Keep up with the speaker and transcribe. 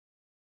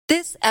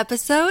This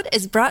episode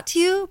is brought to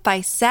you by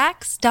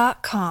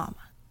Sax.com.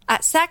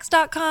 At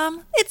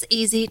Sax.com, it's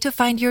easy to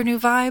find your new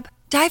vibe.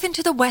 Dive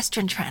into the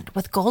Western trend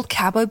with gold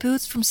cowboy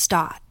boots from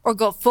Stott, or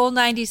go full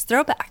 90s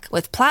throwback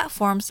with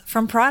platforms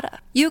from Prada.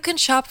 You can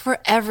shop for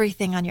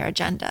everything on your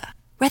agenda,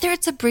 whether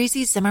it's a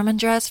breezy Zimmermann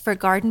dress for a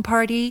garden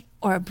party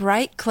or a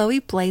bright Chloe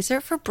blazer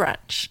for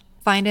brunch.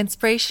 Find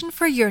inspiration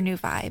for your new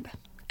vibe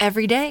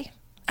every day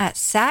at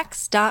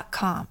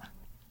Sax.com.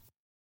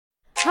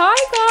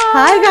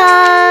 Hi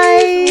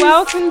guys!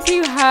 Welcome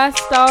to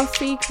Hairstyle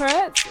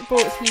Secrets,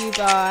 brought to you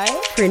by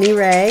Prinny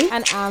Ray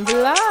and Amber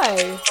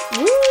Lowe.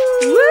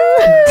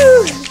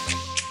 Woo!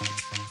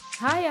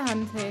 Hiya,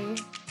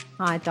 Hunty.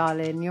 Hi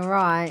darling, you're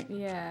right.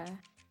 Yeah.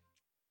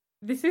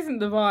 This isn't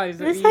the vibes.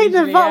 This ain't the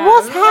vibe.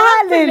 What's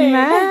happening,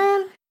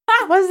 man?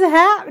 What's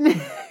happening? Do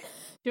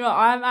you know what?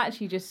 I'm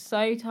actually just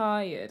so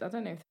tired. I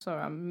don't know if,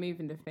 sorry, I'm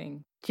moving the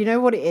thing. Do you know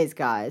what it is,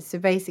 guys? So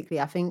basically,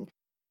 I know.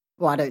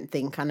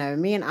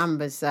 Me and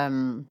Amber's,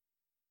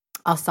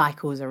 our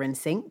cycles are in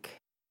sync.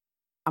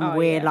 And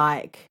we're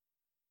like,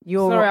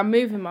 Sorry, I'm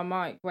moving my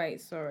mic. Wait,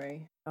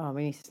 sorry. Oh,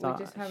 we need to start.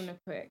 We're just having a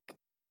quick.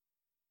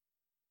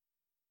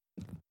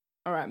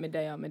 All right,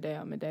 Medea.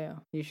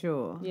 You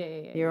sure?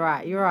 Yeah. You're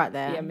right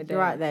there. Yeah, Medea.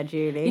 You're right there,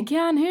 Julie. You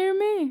can't hear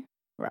me?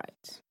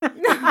 Right.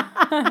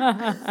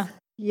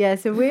 Yeah,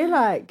 so we're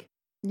like,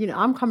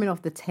 I'm coming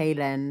off the tail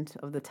end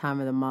of the time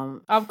of the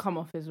month. I've come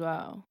off as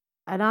well.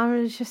 And I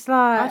was just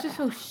like... I just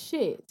feel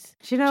shit.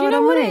 Do you know what I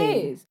mean?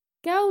 It is?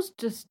 Girls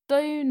just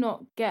do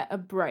not get a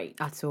break.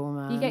 At all,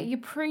 man. You get your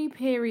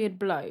pre-period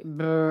bloat.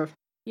 Brr.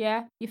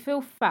 Yeah? You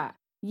feel fat.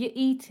 You're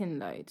eating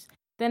loads.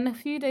 Then a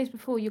few days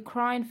before, you're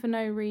crying for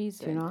no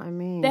reason. Do you know what I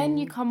mean? Then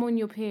you come on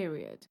your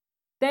period.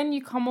 Then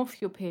you come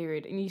off your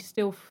period and you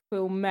still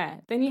feel meh.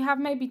 Then you have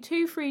maybe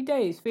 2-3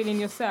 days feeling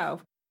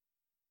yourself.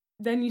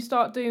 Then you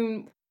start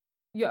doing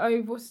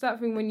your what's that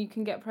thing when you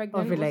can get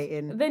pregnant?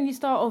 Ovulating. Then you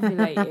start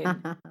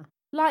ovulating.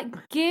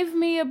 Like, give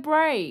me a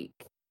break.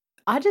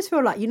 I just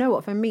feel like, you know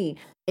what, for me,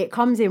 it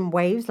comes in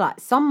waves. Like,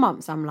 some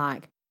months I'm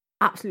like,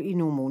 absolutely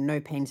normal,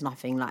 no pains,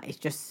 nothing. Like, it's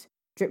just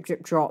drip,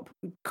 drip, drop.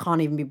 Can't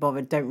even be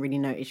bothered. Don't really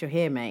notice you're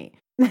here, mate.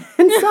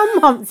 And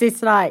some months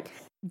it's like,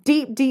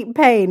 deep, deep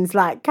pains.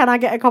 Like, can I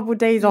get a couple of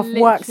days off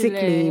work, sick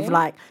leave?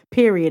 Like,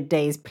 period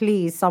days.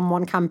 Please,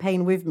 someone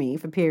campaign with me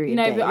for period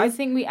days. No, but I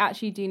think we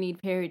actually do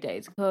need period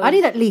days. I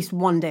need at least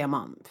one day a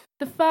month.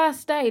 The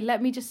first day, let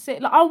me just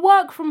sit. Like, I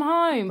work from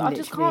home. Literally. I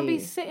just can't be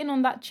sitting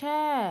on that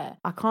chair.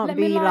 I can't let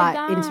be me lie like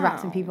down.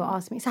 interacting. People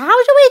ask me, so how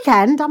was your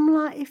weekend? I'm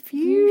like, if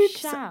you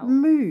shout.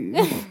 move,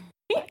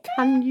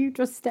 can you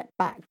just step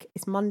back?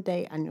 It's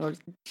Monday and you're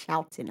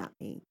shouting at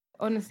me.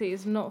 Honestly,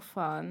 it's not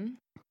fun.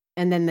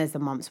 And then there's the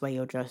months where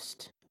you're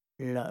just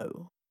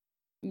low.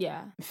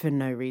 Yeah. For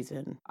no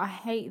reason. I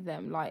hate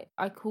them. Like,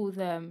 I call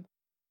them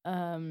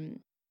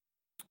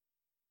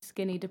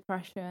skinny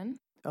depression.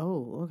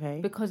 Oh, okay.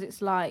 Because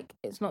it's like,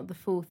 it's not the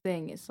full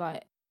thing. It's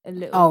like a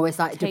little... Oh, it's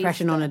like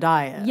depression on a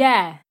diet.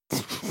 Yeah.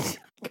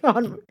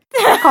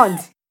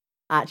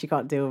 I actually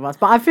can't deal with us.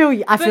 But I feel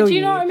you. But do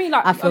you know what I mean?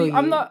 Like, I feel you.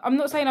 I'm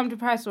not saying I'm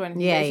depressed or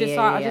anything. Yeah, it's just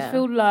yeah, like, I just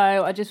feel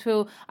low. I just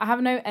feel, I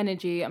have no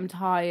energy. I'm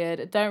tired.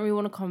 I don't really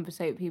want to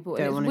conversate with people.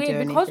 Don't and it's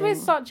weird because we're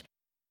such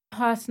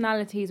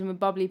personalities and we're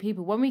bubbly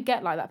people. When we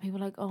get like that,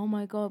 people are like, oh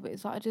my God. But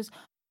it's like, I just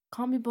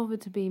can't be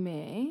bothered to be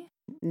me.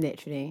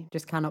 Literally.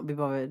 Just cannot be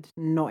bothered.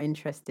 Not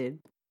interested.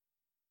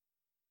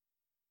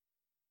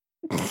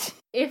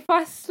 If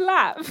I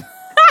slap...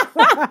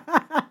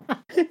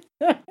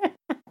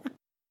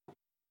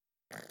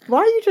 Why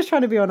are you just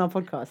trying to be on our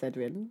podcast,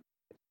 Edwin?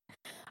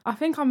 I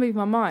think I moved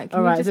my mic.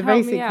 All right, so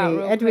basically,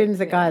 Edwin's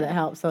the guy that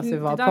helps us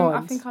with our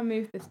pod. I think I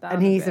moved this down.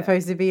 And he's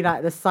supposed to be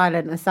like the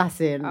silent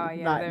assassin,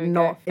 like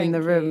not in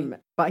the room.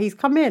 But he's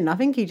come in. I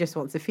think he just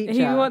wants to feature.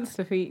 He wants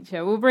to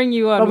feature. We'll bring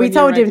you on. But we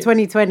told him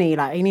 2020,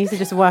 like he needs to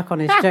just work on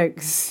his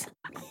jokes.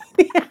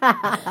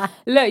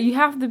 Look, you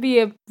have to be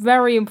a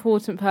very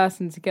important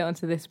person to get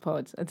onto this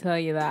pod. I tell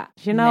you that.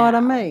 Do you know what I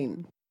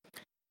mean?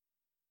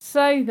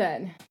 So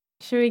then,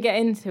 should we get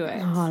into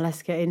it? Oh,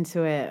 let's get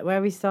into it. Where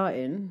are we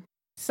starting?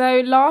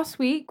 So last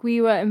week we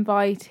were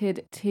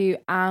invited to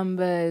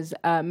Amber's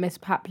Miss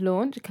Pap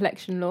launch,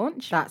 collection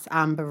launch. That's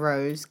Amber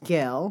Rose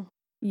Gill.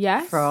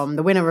 Yes. From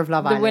the winner of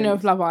Love Island. The winner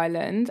of Love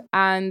Island.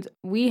 And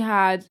we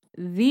had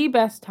the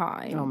best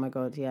time. Oh my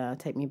God, yeah.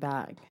 Take me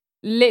back.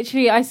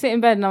 Literally, I sit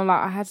in bed and I'm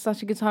like, I had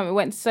such a good time. It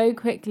went so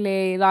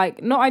quickly.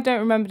 Like, not I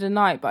don't remember the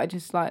night, but I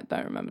just like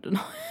don't remember the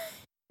night.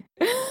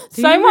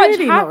 So much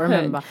really happened. Not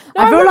remember?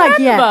 No, I feel remember, like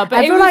yeah,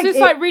 but it was just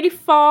like really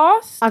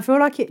fast. I feel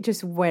like it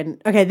just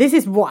went. Okay, this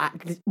is what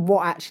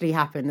actually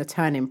happened. The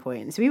turning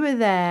point. So we were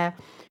there.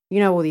 You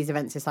know, all these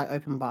events. It's like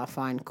open bar,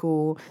 fine,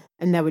 cool,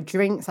 and there were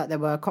drinks. Like there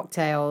were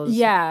cocktails.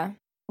 Yeah.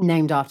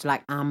 Named after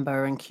like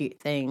amber and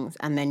cute things,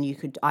 and then you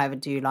could either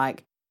do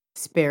like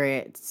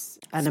spirits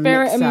and a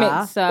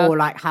mixer or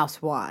like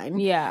house wine.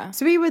 Yeah.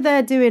 So we were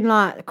there doing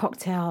like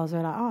cocktails.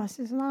 We're like, oh, this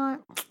is like,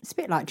 it's a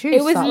bit like juice.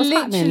 It was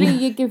like, literally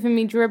you giving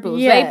me dribbles.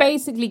 Yeah. They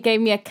basically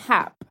gave me a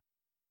cap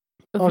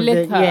of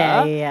liquor.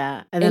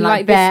 Yeah. And then in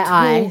like this bare tall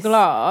ice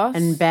glass.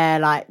 and bare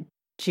like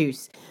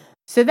juice.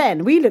 So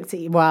then we looked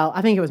at, well,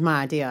 I think it was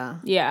my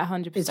idea. Yeah,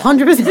 100%. It's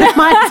 100%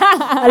 my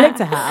idea. I looked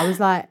at her. I was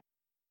like,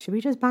 should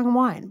we just bang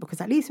wine? Because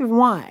at least with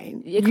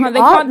wine, they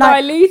can't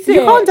dilute it.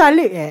 You can't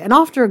dilute it. And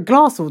after a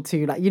glass or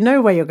two, like, you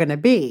know where you're going to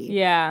be.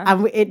 Yeah.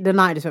 And the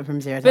night just went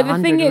from 0 to 100. But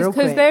the thing is, because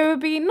quick. they would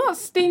be not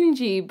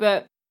stingy,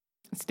 but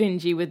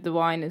stingy with the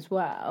wine as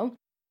well.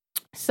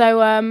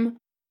 So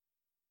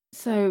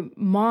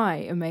my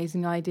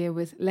amazing idea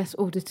was, let's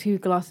order 2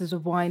 glasses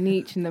of wine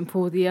each and then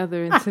pour the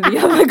other into the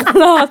other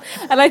glass.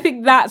 And I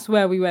think that's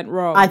where we went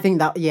wrong. I think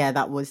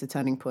that was the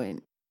turning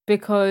point.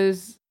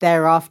 Because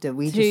thereafter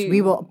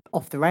we were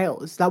off the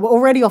rails. Like, we're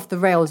already off the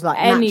rails, like,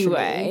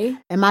 anyway. Naturally.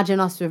 Imagine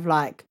us with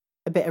like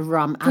a bit of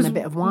rum and a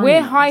bit of wine.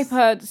 We're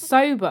hyper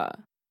sober.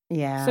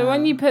 Yeah. So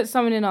when you put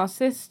someone in our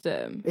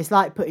system, it's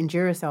like putting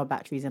Duracell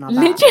batteries in our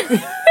back.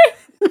 literally.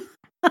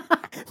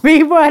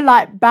 We were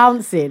like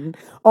bouncing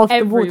off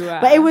everywhere. the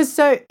wall. But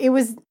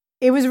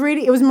it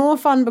was more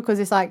fun because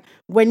it's like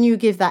when you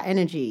give that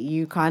energy,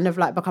 you kind of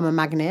like become a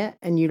magnet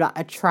and you like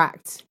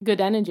attract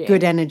good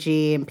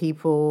energy and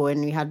people,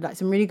 and we had like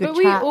some really good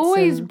but chats. We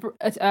always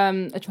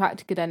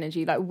attract good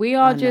energy. Like we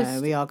are good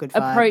vibes.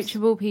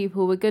 Approachable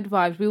people with good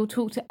vibes. We will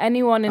talk to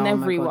anyone and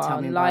everyone. God,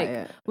 tell me like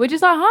about it. We're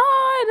just like,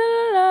 hi, da,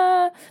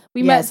 da, da.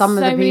 We met some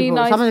of the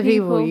people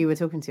people you were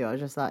talking to, I was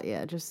just like,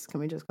 can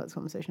we just cut this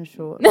conversation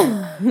short?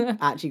 I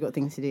actually got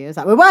things to do. It's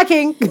like, we're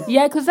working.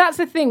 Yeah, because that's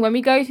the thing. When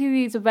we go to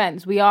these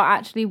events, we are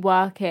actually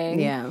working.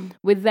 Yeah.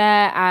 We're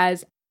there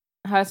as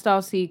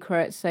Hairstyle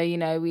Secrets. So,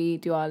 we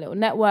do our little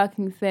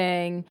networking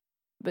thing.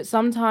 But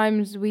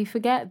sometimes we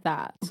forget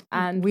that.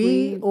 And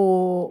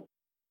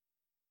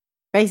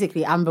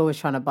basically, Amber was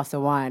trying to bust a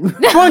wine. This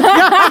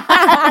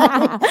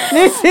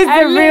is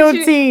the real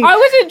tea. I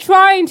wasn't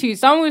trying to.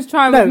 Someone was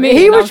trying with me.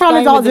 He was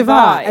trying to dance with her.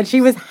 And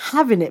she was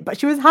having it. But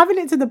she was having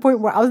it to the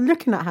point where I was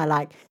looking at her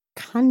like,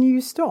 can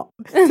you stop?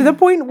 To the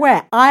point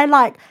where I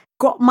like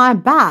got my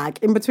bag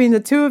in between the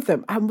two of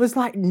them and was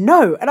like,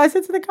 no. And I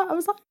said to the guy, I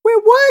was like, we're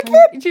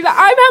working. She's like,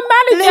 I'm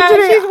her manager.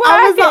 Literally, She's working.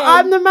 I was like,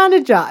 I'm the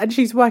manager and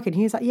she's working.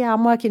 He was like, yeah,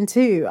 I'm working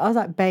too. I was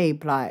like,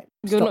 babe, like,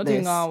 you're not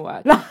doing our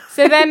work.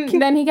 So then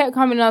he kept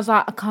coming and I was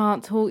like, I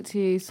can't talk to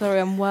you. Sorry,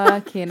 I'm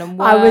working.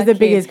 I was the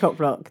biggest cock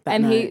block. But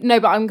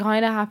I'm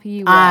kind of happy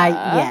you were.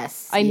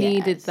 Yes. I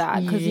needed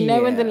that. Because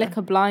when the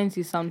liquor blinds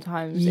you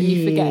sometimes and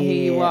you forget who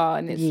you are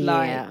and it's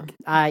like.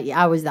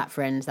 I was that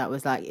friend that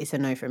was like, it's a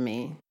no from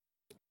me.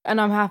 And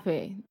I'm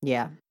happy.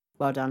 Yeah.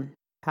 Well done.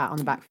 Pat on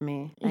the back for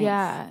me. Thanks.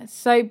 Yeah.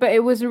 So, but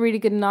it was a really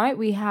good night.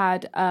 We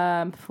had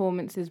a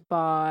performance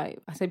by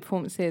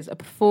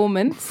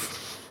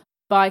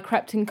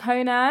Crept and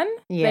Conan.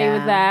 Yeah. They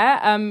were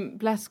there.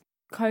 Bless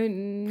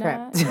Conan.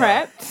 Crept.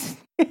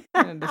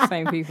 The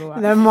same people.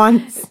 Them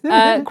ones.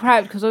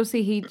 Crept, because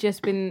obviously he'd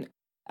just been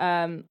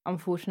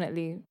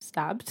unfortunately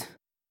stabbed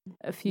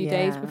a few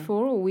days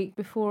before or a week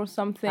before or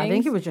something. I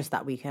think it was just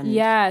that weekend.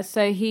 Yeah.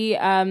 So he...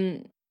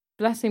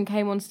 bless him,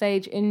 came on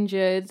stage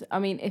injured. I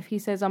mean, if he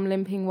says I'm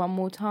limping one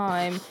more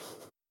time,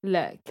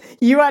 look.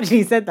 You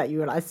actually said that. You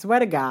were like, I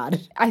swear to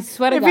God.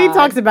 If he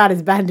talks about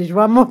his bandage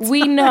one more time.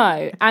 We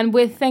know, and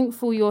we're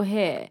thankful you're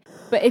here.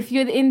 But if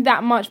you're in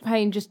that much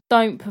pain, just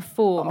don't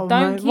perform.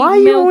 Don't keep milking it. Why are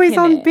you always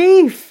on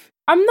beef?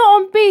 I'm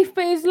not on beef,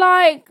 but it's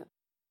like,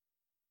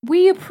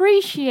 we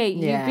appreciate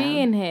you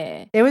being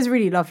here. It was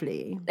really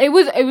lovely. It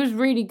was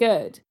really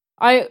good.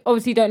 I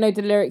obviously don't know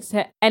the lyrics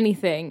to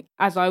anything,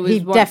 as I was. He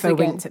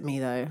definitely winked at me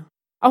though.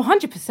 Oh,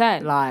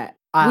 100%. Like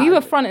we were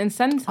front and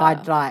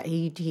center.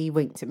 He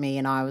winked at me,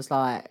 and I was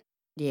like,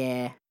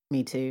 yeah,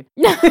 me too.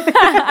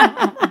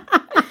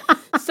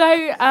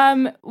 So,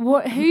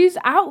 whose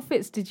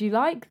outfits did you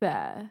like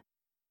there?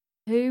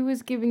 Who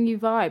was giving you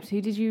vibes?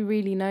 Who did you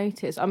really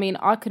notice? I mean,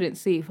 I couldn't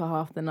see for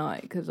half the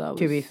night because I was.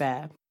 To be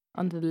fair,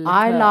 under the liquor.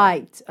 I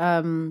liked.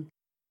 I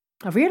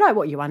really liked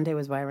what Yewande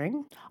was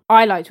wearing.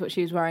 I liked what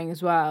she was wearing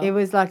as well. It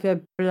was like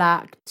a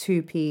black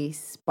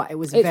 2-piece, but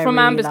it's very from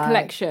Amber's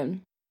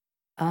collection.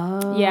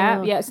 Oh.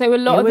 Yeah. So a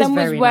lot of them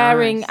was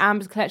wearing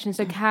Amber's collection.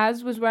 So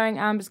Kaz was wearing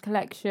Amber's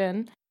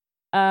collection.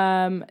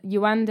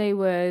 Yewande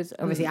was...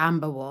 Obviously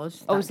Amber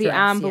was.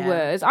 Amber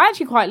was. I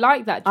actually quite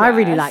liked that dress. I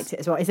really liked it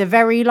as well. It's a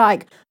very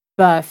like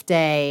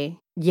birthday...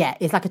 Yeah,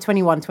 it's like a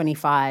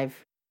 21-25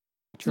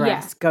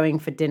 dress going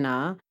for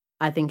dinner.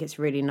 I think it's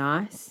really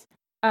nice.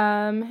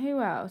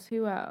 Who else?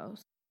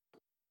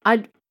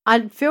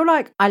 I feel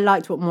like I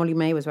liked what Molly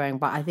May was wearing,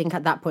 but I think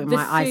at that point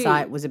my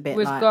eyesight was a bit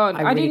gone.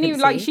 I didn't even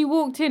like. She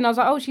walked in, I was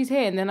like, oh, she's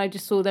here, and then I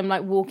just saw them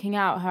like walking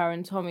out, her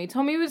and Tommy.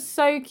 Tommy was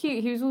so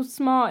cute. He was all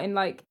smart in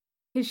like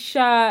his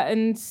shirt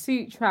and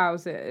suit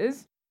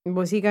trousers.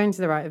 Was he going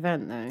to the right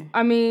event though?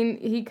 I mean,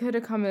 he could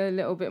have come a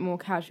little bit more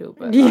casual,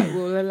 but like,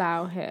 we'll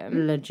allow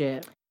him.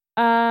 Legit.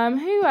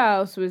 Who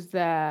else was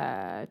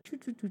there?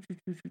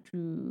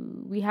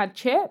 We had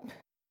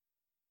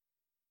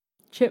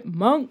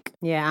Chipmunk.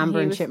 Yeah,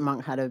 Amber and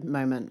Chipmunk had a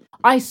moment.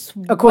 I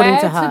swear according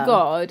to her.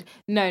 God.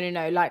 No.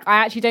 Like,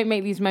 I actually don't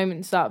make these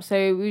moments up.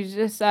 So we were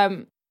just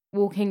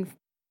walking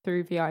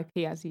through VIP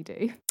as you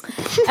do.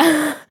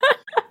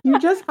 You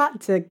just had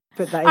to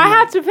put that in I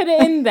had to put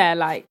it in there,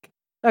 like,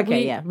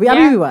 Okay, yeah. I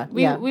mean, we were.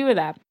 We were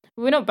there.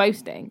 We were not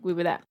boasting. We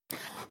were there.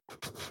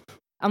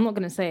 I'm not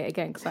going to say it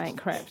again because I ain't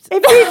crept. If you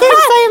keep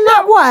saying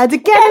that word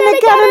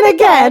again and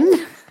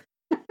again.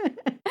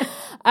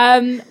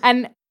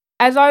 And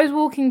as I was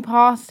walking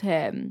past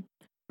him,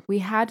 we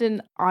had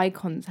an eye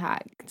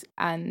contact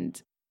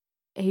and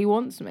he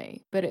wants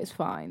me, but it's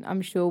fine.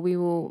 I'm sure we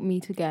will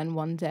meet again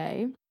one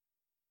day.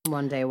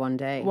 One day. One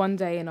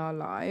day in our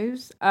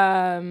lives.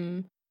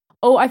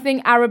 I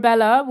think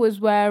Arabella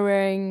was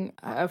wearing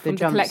from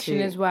the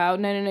collection as well.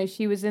 No.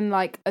 She was in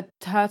like a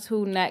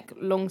turtleneck,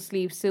 long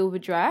sleeve silver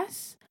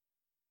dress.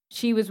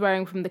 She was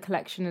wearing from the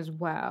collection as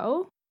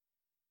well.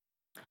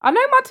 I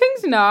know my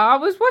things now. I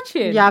was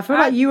watching. Yeah, I feel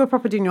like you were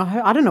probably doing your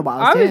homework. I don't know what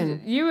I was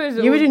doing. You were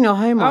doing your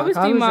homework. I was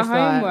doing my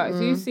homework.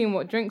 So you've seen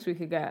what drinks we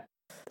could get.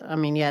 I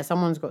mean, yeah,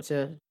 someone's got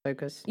to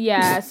focus.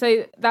 Yeah,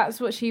 so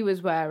that's what she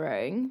was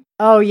wearing.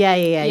 Oh, yeah.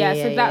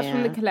 So that's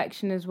from the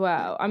collection as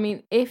well. I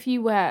mean, if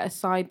you wear a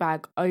side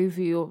bag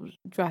over your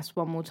dress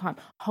one more time,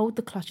 hold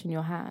the clutch in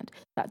your hand.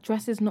 That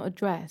dress is not a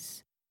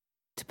dress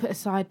to put a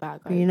side bag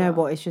over. You know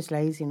what? It's just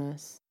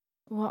laziness.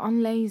 Well,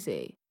 I'm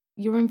lazy.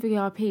 You're in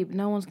VIP, but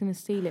no one's going to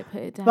steal it.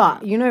 Put it down.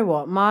 But you know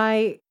what?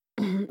 My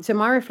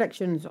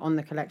reflections on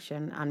the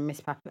collection and Miss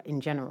Pap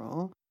in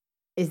general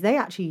is they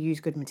actually use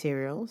good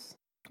materials.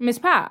 Miss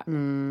Pat?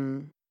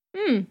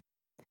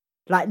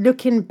 Like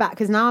looking back,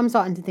 because now I'm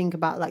starting to think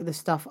about like the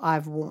stuff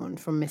I've worn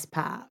from Miss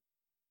Pat,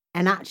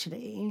 and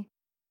actually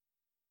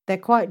they're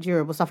quite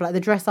durable stuff. Like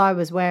the dress I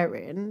was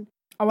wearing,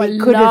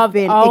 it could have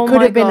been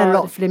a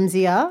lot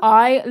flimsier.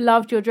 I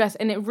loved your dress,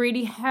 and it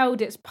really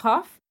held its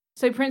puff.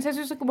 So Princess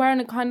was like wearing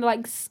a kind of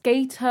like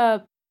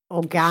skater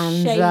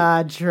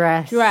organza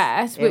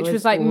dress, which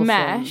was like awesome.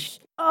 Mesh.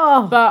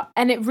 Oh,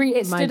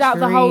 it stood out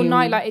the whole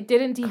night. Like it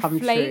didn't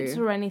deflate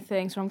or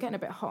anything. So I'm getting a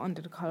bit hot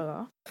under the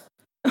collar.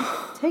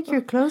 Take your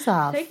clothes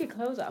off.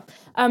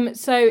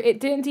 So it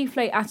didn't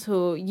deflate at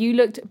all. You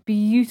looked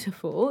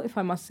beautiful, if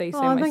I must say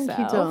so myself. Thank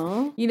you,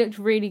 doll. You looked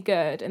really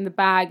good, and the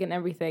bag and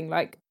everything.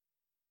 Like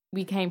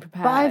we came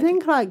prepared. But I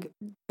think, like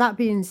that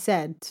being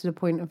said, to the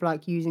point of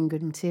like using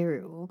good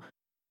material,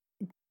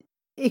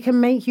 it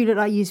can make you look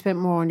like you spent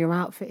more on your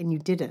outfit and you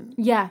didn't.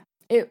 Yeah,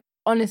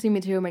 honestly,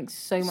 material makes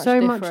so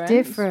much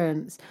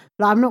difference.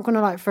 Like, I'm not going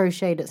to like throw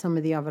shade at some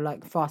of the other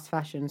like fast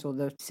fashions or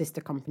the sister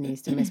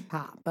companies to Miss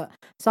Pat, but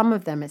some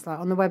of them, it's like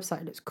on the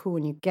website it looks cool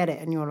and you get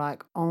it and you're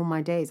like, oh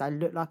my days, I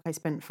look like I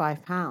spent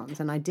 £5,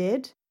 and I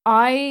did.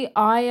 I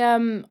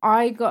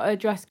got a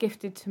dress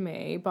gifted to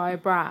me by a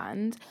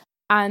brand,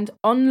 and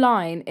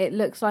online it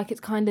looks like it's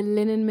kind of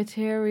linen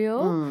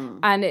material,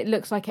 and it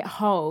looks like it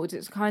holds.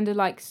 It's kind of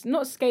like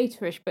not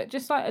skaterish, but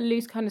just like a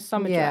loose kind of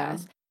summer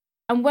dress.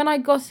 And when I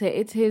got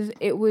it,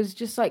 it was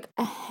just like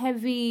a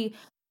heavy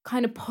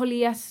kind of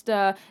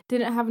polyester,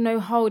 didn't have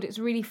no hold. It's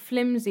really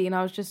flimsy. And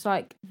I was just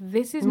like,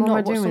 this is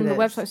not what's on the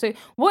website. So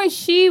what is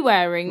she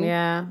wearing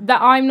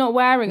that I'm not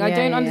wearing? I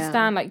don't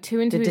understand. Like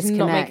 2 and 2 is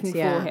not making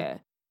 4 here.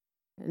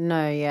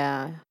 No,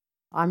 yeah.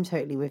 I'm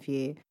totally with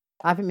you.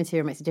 I think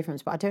material makes a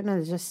difference, but I don't know.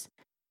 There's just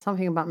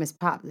something about Miss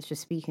Pap that's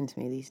just speaking to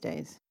me these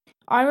days.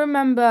 I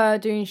remember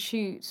doing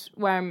shoots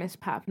wearing Miss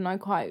Pap, and I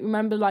quite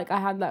remember like I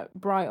had that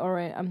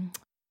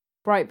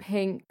bright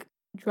pink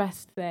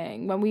dress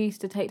thing when we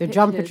used to take the pictures.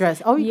 Jumper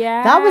dress. Oh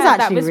yeah, that was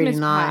actually really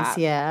nice.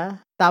 Yeah,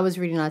 that was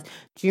really nice.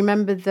 Do you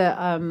remember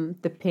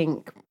the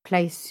pink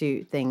place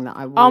suit thing that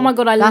I wore? Oh my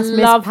god, That's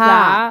love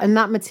that. And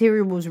that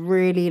material was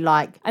really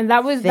like, and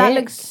that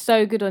looks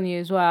so good on you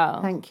as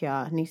well. Thank you.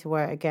 I need to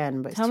wear it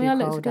again, but Tell it's me too I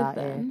look cold good out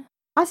then. here.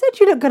 I said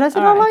you look good. I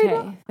said I like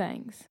it.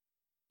 Thanks.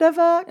 The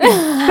fuck?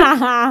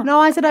 No,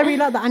 I said I really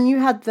like that. And you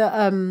had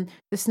the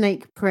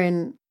snake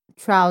print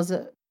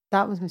trouser.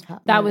 That was Miss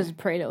Pat. That was a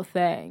Pretty Little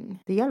Thing.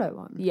 The yellow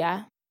one?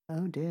 Yeah.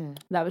 Oh dear.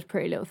 That was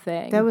Pretty Little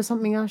Thing. There was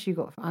something else you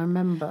got. I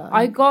remember.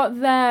 I got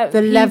the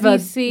PVC, leather.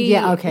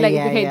 Yeah,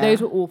 okay,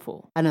 those were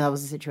awful. I know that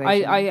was the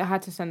situation. I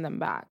had to send them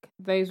back.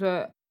 Those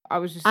were, I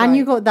was just And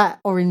you got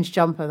that orange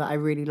jumper that I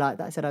really liked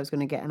that I said I was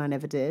going to get and I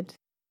never did.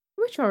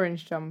 Which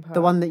orange jumper?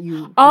 The one that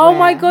you wear.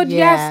 My god,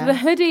 yes. The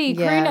hoodie,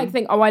 crew neck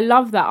thing. Oh, I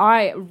love that.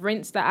 I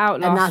rinsed that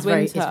out last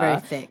winter. It's very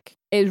thick.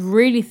 It's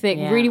really thick,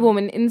 really warm,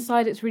 and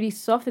inside it's really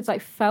soft. It's like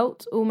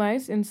felt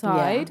almost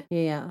inside.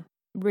 Yeah.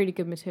 Really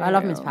good material. I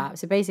love Miss Pap.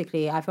 So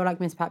basically, I feel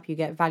like Miss Pap, you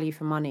get value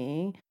for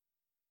money.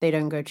 They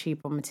don't go cheap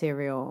on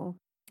material.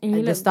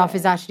 And the stuff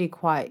is actually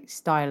quite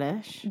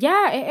stylish.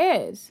 Yeah,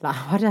 it is. Like,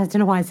 I don't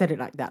know why I said it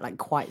like that, like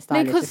quite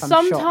stylish. Because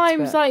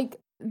sometimes, like,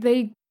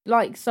 they,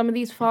 like, some of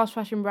these fast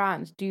fashion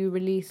brands do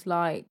release,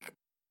 like,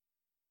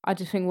 I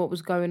just think what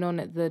was going on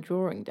at the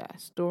drawing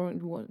desk,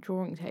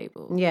 drawing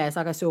table. Yeah, it's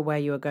like I saw where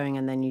you were going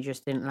and then you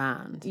just didn't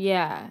land.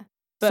 Yeah.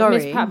 But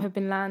Miss Pap have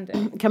been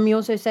landing. Can we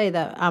also say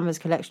that Amber's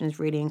collection is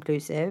really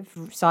inclusive?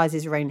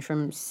 Sizes range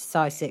from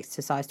size 6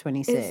 to size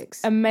 26.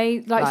 It's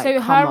amazing. Like so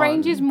her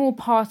range is more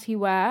party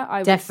wear,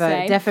 I would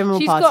say.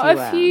 Definitely more party wear. She's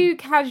got a few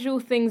casual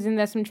things in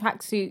there, some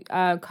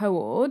tracksuit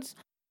co-ords.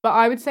 But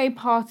I would say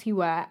party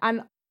wear.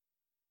 And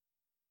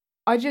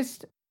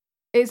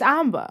it's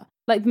Amber.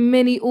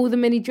 like all the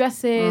mini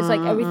dresses,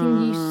 like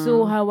everything you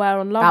saw her wear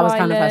on Love That was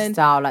Island. kind of her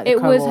style, like the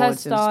it was her co-awards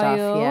style. and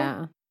stuff,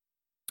 yeah.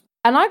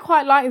 And I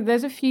quite like,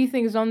 there's a few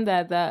things on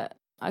there that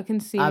I can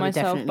see I would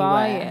myself definitely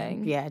buying.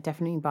 wear. Yeah,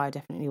 definitely buy,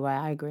 definitely wear.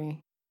 I agree.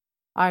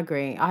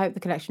 I hope the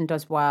collection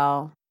does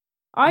well.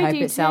 I hope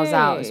do it sells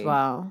out as too.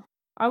 well.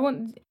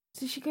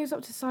 So she goes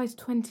up to size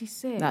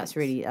 26. That's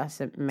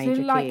a major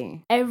so, like,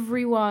 key.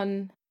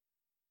 everyone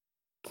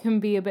can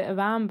be a bit of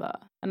Amber,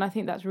 and I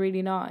think that's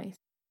really nice.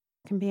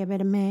 Can be a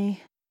bit of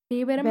me.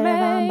 Be a bit of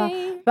Amber.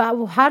 me.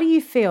 But how do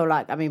you feel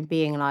like, I mean,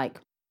 being like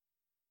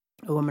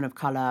a woman of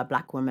colour, a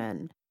black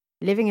woman,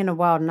 living in a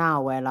world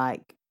now where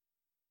like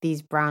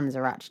these brands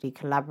are actually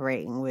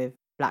collaborating with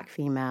black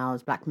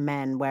females, black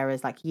men,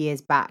 whereas like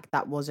years back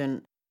that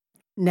wasn't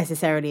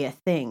necessarily a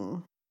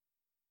thing?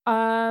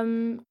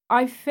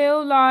 I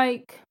feel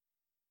like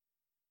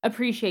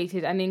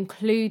appreciated and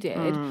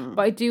included,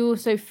 but I do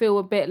also feel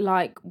a bit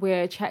like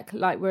we're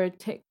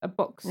a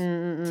box.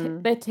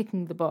 They're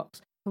ticking the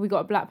box. Have we got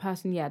a black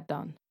person? Yeah,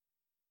 done.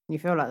 You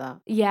feel like that?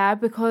 Yeah,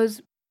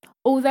 because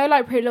although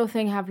like Pretty Little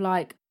Thing have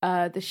like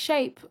the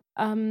shape,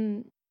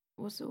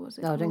 what's it Oh,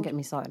 called? don't get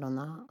me started on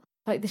that.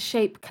 Like the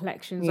shape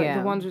collections, like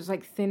the ones with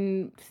like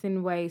thin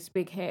waist,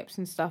 big hips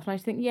and stuff. And I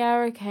think,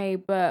 yeah, okay,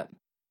 but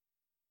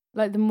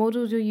like the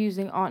models you're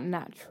using aren't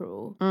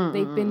natural.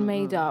 They've been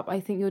made up. I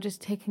think you're just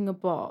ticking a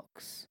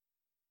box.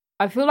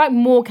 I feel like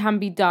more can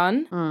be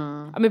done.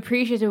 I'm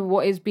appreciative of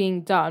what is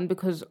being done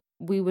because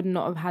we would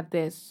not have had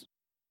this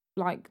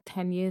like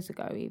 10 years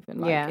ago even.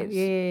 Like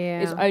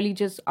it's only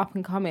just up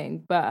and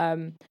coming. But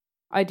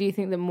I do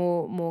think that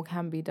more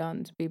can be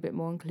done to be a bit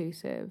more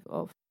inclusive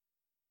of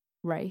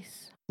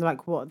race.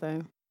 Like what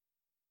though?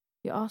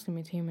 You're asking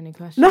me too many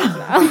questions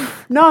now.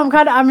 No,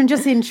 I'm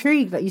just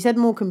intrigued. Like you said,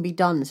 more can be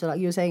done. So like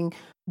you're saying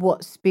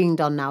what's being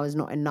done now is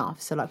not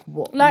enough. So like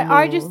what? Like more?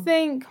 I just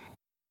think,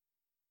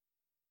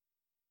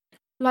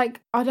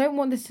 like I don't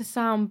want this to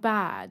sound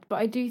bad, but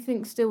I do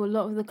think still a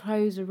lot of the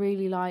clothes are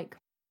really like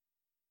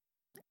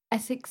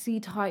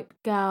Essexy type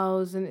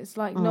girls, and it's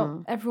like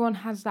not everyone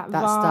has that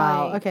vibe,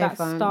 style. Okay, that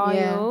fine. style.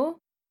 Yeah.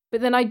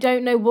 But then I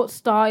don't know what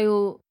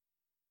style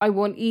I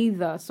want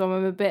either, so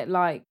I'm a bit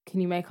like,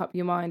 can you make up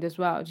your mind as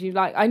well? Do you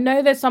like? I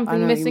know there's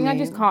something missing. I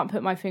just can't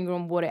put my finger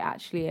on what it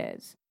actually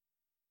is.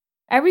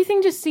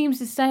 Everything just seems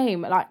the same.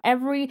 Like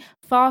every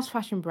fast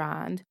fashion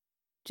brand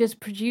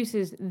just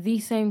produces the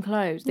same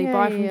clothes. They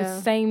buy from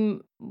the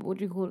same. What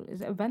do you call it?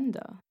 Is it a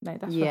vendor? No,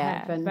 that's for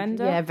hair.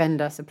 Vendor. Yeah,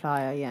 vendor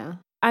supplier. Yeah.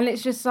 And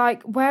it's just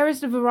like, where is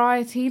the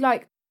variety?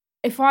 Like,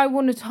 if I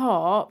want a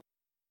top,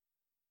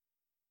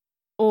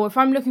 or if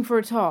I'm looking for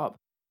a top,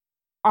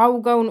 I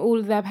will go on all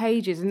of their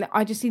pages and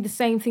I just see the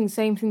same thing.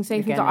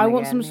 Like, I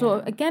want some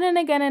sort of, again and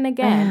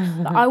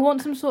again. Like, I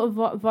want some sort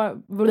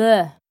of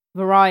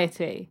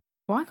variety.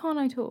 Why can't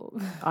I talk?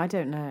 I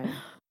don't know.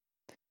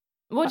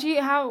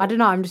 How? I don't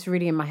know. I'm just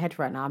really in my head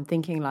right now. I'm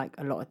thinking like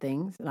a lot of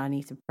things and I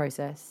need to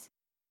process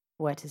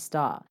where to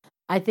start.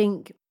 I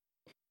think,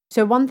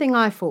 so one thing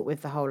I thought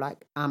with the whole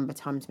like Amber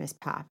times Miss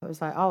Pap, I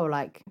was like, oh,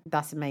 like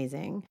that's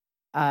amazing.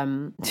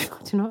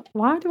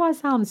 Why do I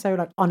sound so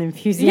like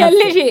unenthusiastic? Yeah,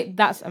 literally,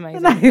 that's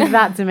amazing.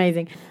 That's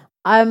amazing.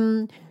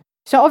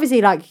 So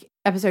obviously like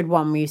episode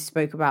 1 we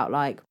spoke about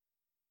like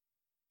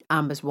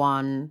Amber's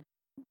one.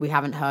 We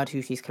haven't heard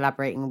who she's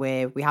collaborating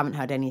with. We haven't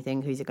heard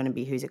anything. Who's it going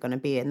to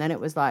be? And then it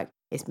was like,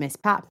 it's Miss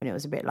Pap. And it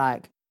was a bit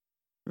like,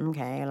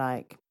 okay,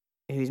 like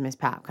who's Miss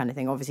Pap kind of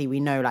thing. Obviously we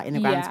know like in the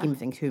grand scheme of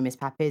things who Miss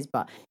Pap is,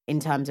 but in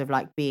terms of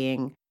like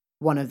being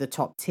one of the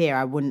top tier,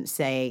 I wouldn't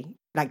say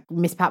like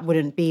Miss Pap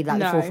wouldn't be like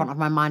the forefront of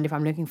my mind if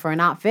I'm looking for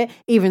an outfit,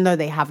 even though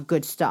they have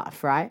good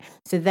stuff, right?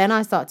 So then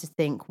I start to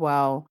think,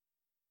 well,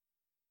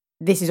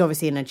 this is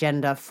obviously an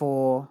agenda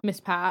for Miss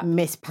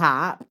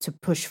Pap to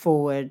push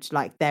forward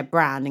like their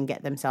brand and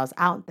get themselves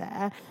out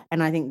there.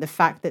 And I think the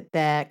fact that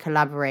they're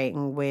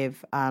collaborating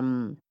with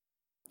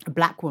a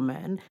black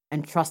woman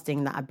and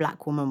trusting that a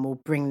black woman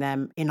will bring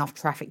them enough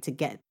traffic to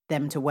get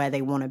them to where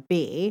they want to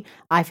be,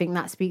 I think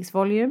that speaks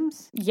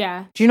volumes.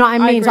 Yeah. Do you know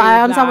what I mean? So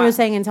I understand what that. you're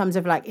saying in terms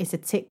of like it's a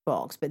tick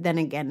box, but then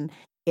again,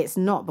 it's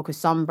not, because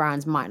some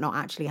brands might not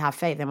actually have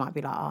faith. They might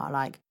be like, oh,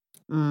 like,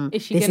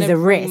 this is a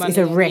risk. It's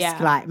a risk.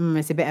 Like,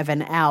 it's a bit of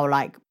an L.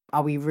 Like,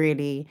 are we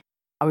really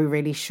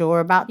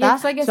sure about that?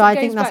 So I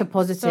think that's a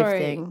positive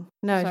thing.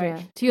 No,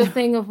 to your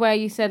thing of where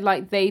you said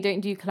like they don't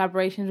do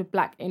collaborations with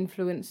black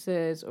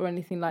influencers or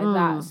anything like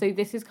that. So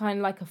this is kind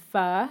of like a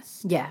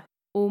first. Yeah.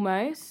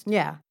 Almost.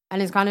 Yeah.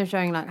 And it's kind of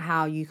showing like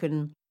how you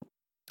can,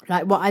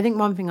 like, what I think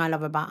one thing I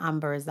love about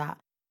Amber is that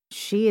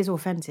she is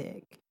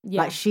authentic.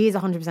 Yeah. Like she is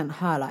 100%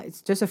 her. Like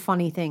it's just a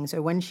funny thing.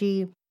 So when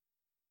she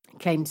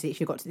came to,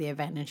 she got to the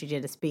event and she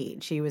did a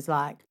speech, she was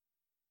like,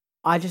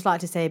 I'd just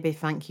like to say a big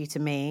thank you to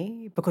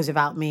me, because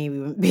without me we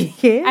wouldn't be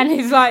here. And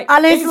it's like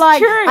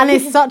true. And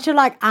it's such a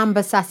like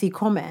Amber sassy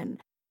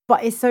comment,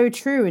 but it's so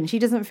true. And she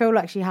doesn't feel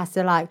like she has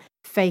to like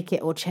fake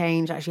it or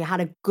change. Like she had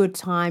a good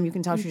time. You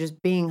can tell she's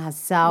just being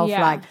herself.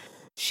 Yeah. Like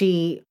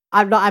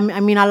I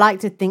mean, I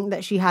like to think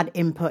that she had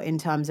input in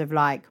terms of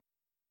like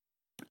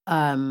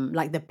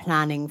like the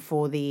planning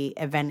for the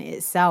event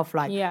itself,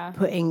 like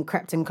putting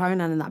Krept and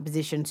Conan in that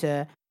position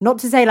to, not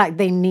to say like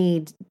they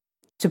need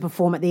to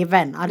perform at the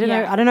event. I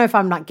don't know if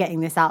I'm like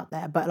getting this out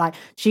there, but like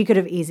she could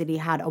have easily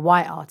had a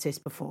white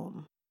artist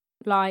perform.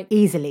 Like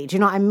easily. Do you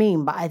know what I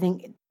mean? But I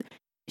think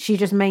she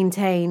just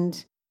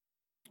maintained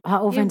her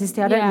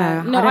authenticity. I don't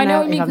know. No, I know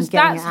what you mean, because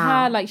that's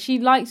her. Like, she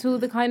likes all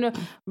the kind of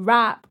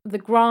rap, the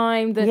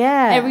grime.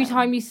 Every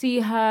time you see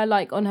her,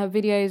 like on her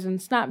videos on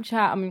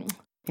Snapchat,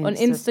 on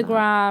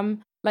Instagram,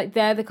 like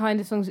they're the kind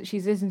of songs that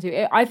she's listened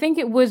to. I think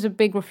it was a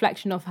big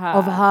reflection of her.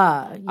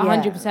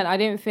 100%. I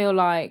didn't feel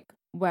like,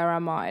 where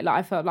am I? Like,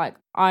 I felt like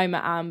I'm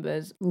at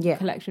Amber's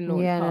collection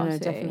launch party. No,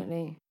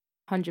 definitely.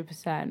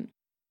 100%.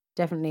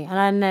 Definitely.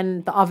 And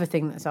then the other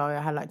thing I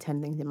had like 10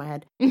 things in my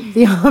head.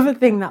 The other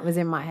thing that was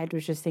in my head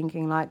was just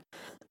thinking like,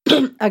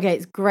 okay,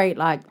 it's great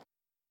like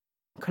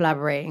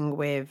collaborating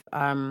with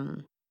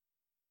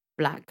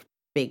black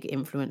big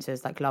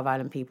influencers like Love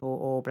Island people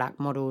or black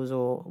models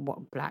or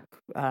black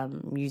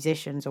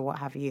musicians or what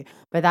have you.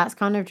 But that's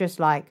kind of just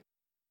like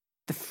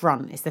the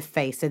front, it's the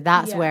face. So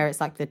that's where it's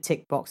like the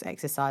tick box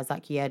exercise,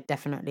 like,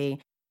 definitely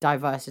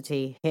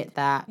diversity, hit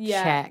that,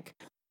 check.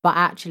 But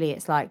actually,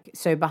 it's like,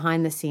 so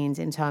behind the scenes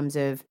in terms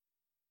of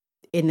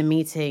in the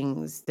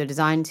meetings, the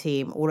design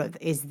team,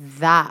 is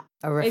that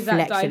a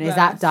reflection? Is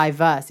that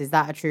diverse? Is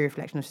that a true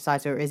reflection of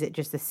society? Or is it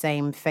just the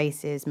same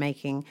faces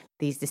making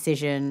these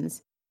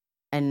decisions?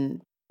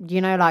 And,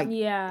 you know, like...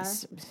 Yeah,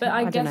 but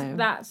I guess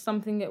that's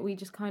something that we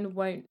just kind of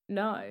won't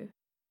know.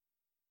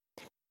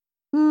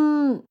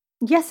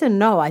 Yes and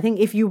no. I think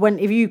if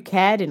you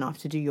cared enough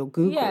to do your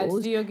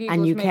Googles,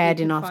 and you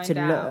cared enough to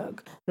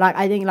look, like,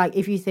 I think, like,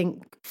 if you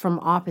think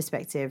from our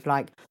perspective,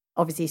 like,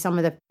 obviously some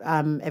of the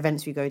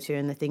events we go to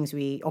and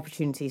the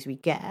opportunities we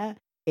get,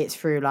 it's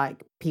through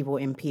like people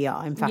in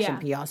PR, in fashion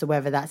PR. So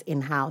whether that's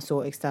in-house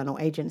or external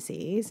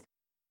agencies,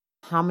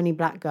 how many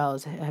black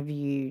girls have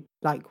you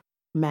like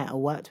met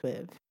or worked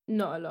with?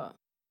 Not a lot.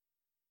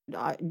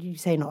 You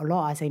say not a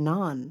lot. I say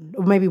none,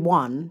 or maybe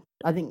one.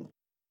 I think.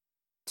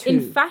 Two.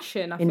 In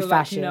fashion, I feel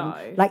like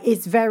no. Like,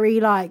 it's very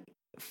like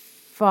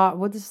far.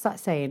 What is that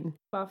saying?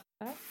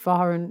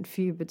 Far and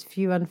few, but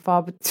few and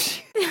far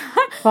between.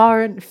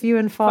 Far and few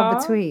and far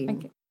between.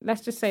 Okay.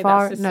 Let's just say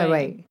that's the same. No,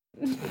 wait.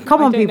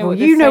 Come on, people.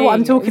 You know what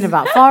I'm talking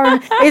about. Far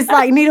and it's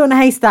like needle in a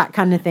haystack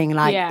kind of thing.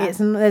 Like,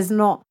 there's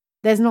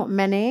not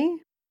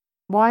many.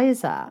 Why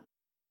is that?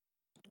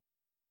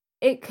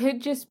 It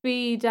could just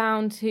be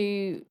down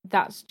to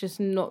that's just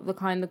not the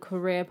kind of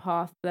career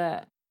path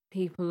that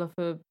people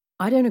of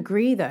I don't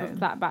agree, though.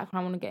 That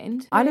background want to get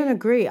into. I don't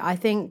agree. I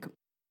think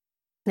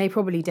they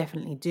probably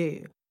definitely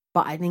do.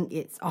 But I think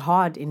it's a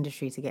hard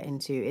industry to get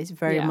into. It's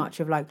very much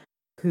of like,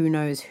 who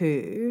knows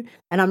who.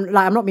 And I'm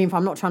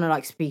not trying to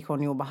like speak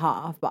on your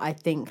behalf, but I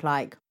think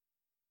like,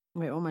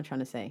 wait, what am I trying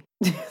to say?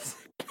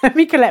 Let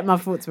me collect my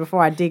thoughts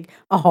before I dig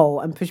a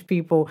hole and push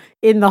people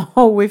in the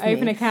hole with me.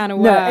 Open a can of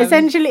worms. No,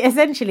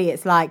 essentially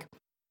it's like,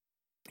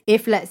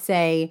 if let's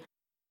say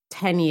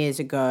 10 years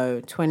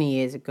ago, 20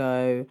 years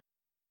ago,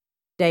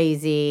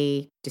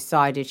 Daisy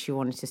decided she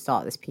wanted to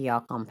start this PR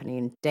company,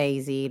 and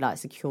Daisy like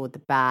secured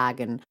the bag,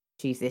 and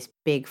she's this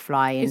big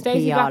flying PR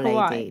lady.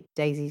 White?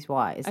 Daisy's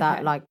white. Is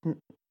that like,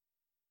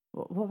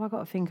 what have I got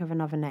to think of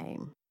another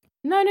name?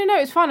 No,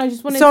 it's fine. I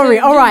just wanted sorry,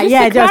 to... all right,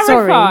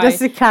 sorry. Just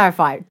to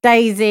clarify.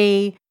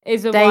 Daisy's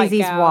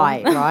Daisy's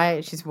white,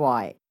 right? She's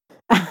white.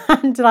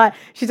 And like,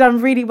 she's done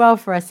really well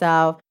for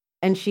herself.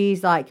 And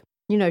she's like,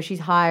 you know, she's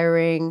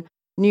hiring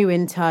new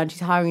interns,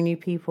 she's hiring new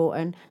people.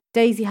 And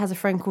Daisy has a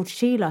friend called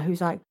Sheila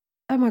who's like,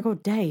 oh my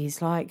God,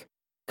 Daisy, like,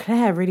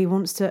 Claire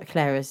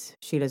is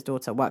Sheila's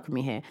daughter, work with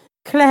me here.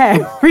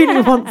 Claire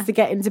really wants to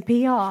get into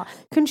PR.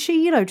 Can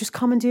she, you know, just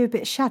come and do a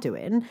bit of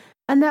shadowing?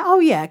 And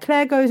then,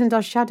 Claire goes and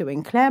does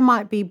shadowing. Claire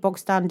might be bog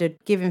standard,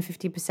 giving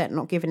 50%,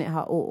 not giving it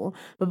her all.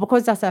 But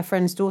because that's her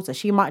friend's daughter,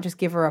 she might just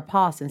give her a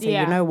pass and say,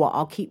 you know what,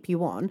 I'll keep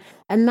you on.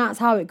 And that's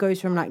how it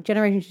goes from like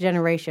generation to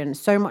generation.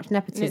 So much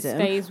nepotism.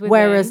 And it stays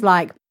whereas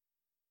like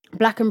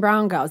black and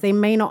brown girls, they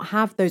may not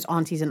have those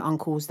aunties and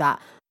uncles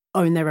that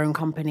own their own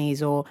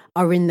companies or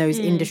are in those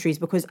industries,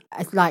 because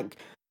it's like,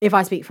 if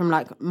I speak from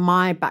like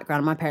my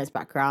background, my parents'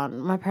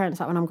 background, like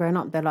when I'm growing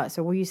up, they're like,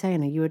 so what are you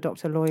saying? Are you a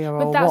doctor, lawyer,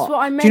 or what? But that's what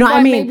I meant. Do you know what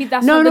I mean? Maybe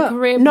that's not the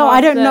career path. No, I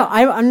don't know.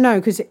 I know,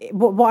 because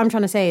what I'm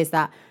trying to say is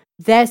that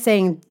they're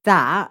saying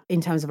that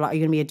in terms of like, are you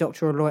going to be a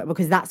doctor or a lawyer?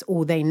 Because that's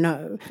all they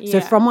know. So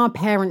from our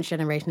parents'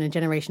 generation and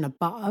generation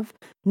above,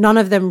 none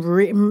of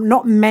them,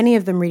 not many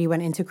of them really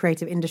went into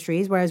creative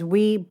industries, whereas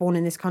we, born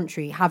in this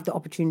country, have the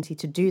opportunity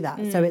to do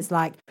that. So it's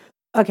like,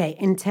 okay,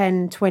 in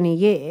 10, 20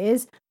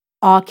 years,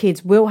 our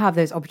kids will have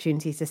those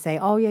opportunities to say,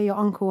 oh, yeah, your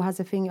uncle has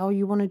a thing. Oh,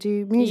 you want to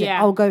do music? Yeah.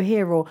 I'll go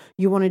here. Or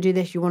you want to do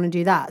this, you want to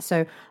do that.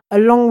 So a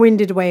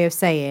long-winded way of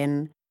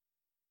saying,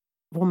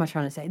 what am I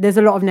trying to say? There's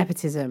a lot of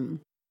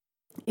nepotism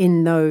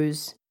in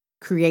those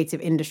creative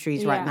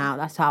industries right now.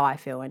 That's how I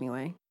feel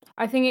anyway.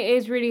 I think it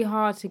is really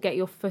hard to get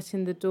your foot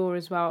in the door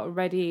as well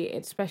already,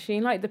 especially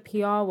in like the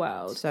PR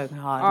world. So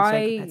hard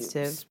and so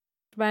competitive.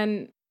 I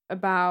spent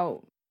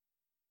about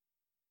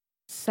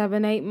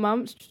 7-8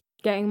 months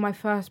getting my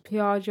first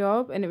PR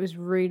job, and it was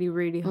really,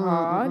 really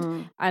hard.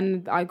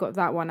 And I got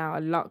that one out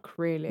of luck,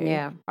 really.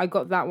 Yeah. I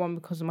got that one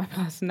because of my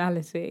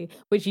personality,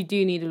 which you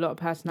do need a lot of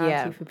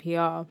personality for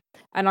PR.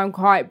 And I'm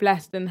quite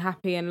blessed and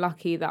happy and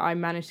lucky that I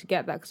managed to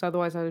get that, because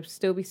otherwise I would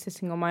still be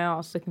sitting on my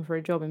ass looking for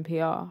a job in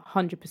PR,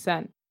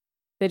 100%.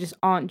 There just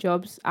aren't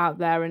jobs out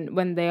there, and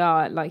when they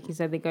are, like you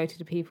said, they go to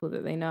the people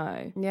that they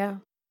know. Yeah.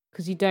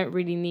 Because you don't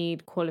really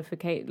need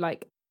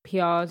like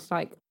PR's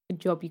like a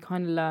job you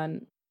kind of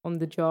learn on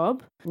the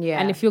job. Yeah.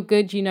 And if you're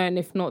good, you know, and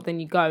if not, then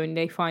you go and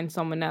they find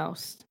someone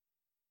else,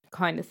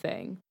 kind of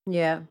thing.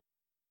 Yeah.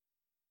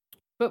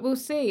 But we'll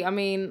see. I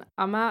mean,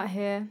 I'm out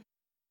here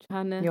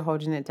trying to... You're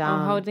holding it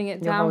down. I'm holding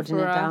it You're down holding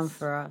for it us. down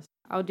for us.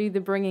 I'll do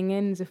the bringing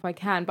ins if I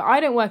can. But I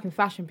don't work in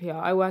fashion PR.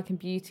 I work in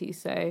beauty,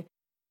 so...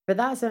 But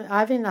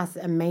I think that's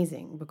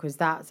amazing, because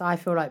I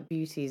feel like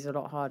beauty is a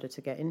lot harder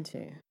to get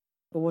into.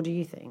 But what do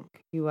you think?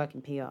 You work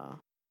in PR.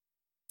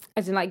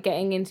 As in, like,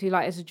 getting into,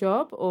 like, as a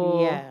job,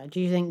 or... Yeah. Do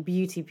you think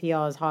beauty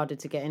PR is harder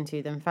to get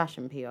into than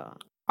fashion PR?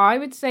 I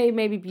would say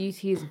maybe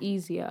beauty is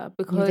easier,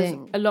 because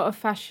a lot of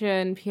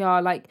fashion PR,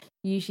 like,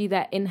 usually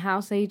they're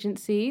in-house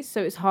agencies,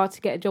 so it's hard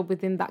to get a job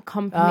within that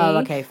company. Oh,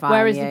 okay, fine.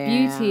 Whereas the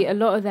beauty, a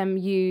lot of them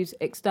use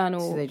external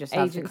So they just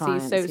agencies.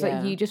 clients, So it's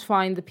like you just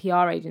find the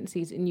PR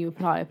agencies and you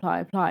apply.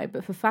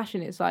 But for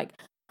fashion, it's like,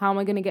 how am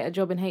I going to get a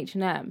job in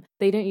H&M?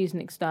 They don't use an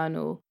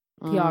external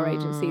PR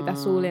agency.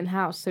 That's all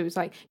in-house. So it's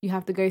like you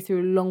have to go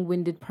through a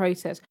long-winded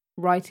process,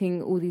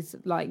 writing all these,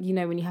 like, you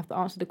know, when you have to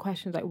answer the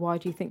questions, like, why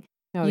do you think...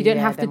 you don't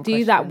have to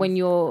do that when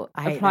you're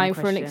applying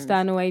for an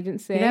external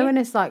agency. You know, when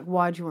it's like,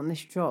 why do you want this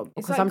job?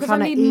 Because I'm trying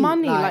to eat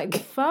money. Like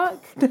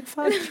fuck.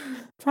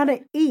 Trying to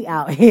eat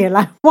out here.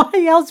 Like, why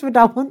else would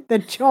I want the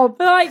job?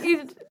 Like,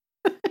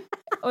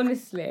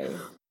 honestly,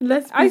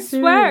 I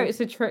swear it's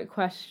a trick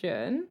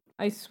question.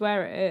 I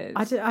swear it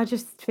is. I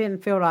just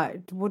feel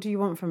like, what do you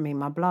want from me?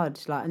 My blood.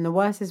 Like, and the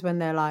worst is when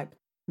they're like,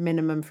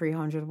 minimum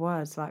 300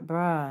 words. Like,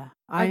 bruh,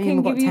 I ain't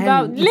even got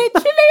 10.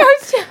 Literally,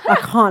 I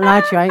can't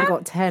lie to you. I ain't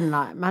got 10.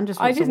 Like, man just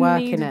wants to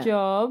work in it. I just need a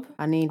job.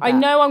 I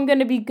know I'm going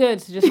to be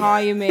good, so just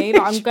hire me.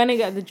 Like, I'm going to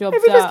get the job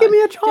if you done. just give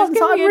me a chance,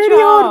 I'm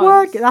really hard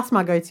working. That's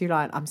my go-to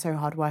line. I'm so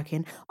hard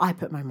working. I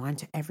put my mind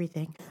to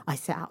everything I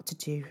set out to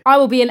do. I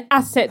will be an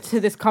asset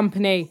to this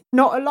company.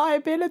 Not a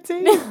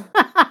liability.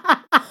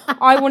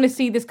 I want to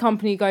see this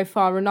company go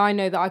far, and I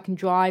know that I can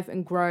drive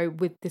and grow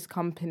with this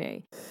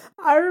company.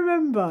 I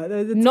remember there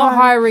was a time... Not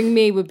hiring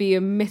me would be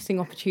a missing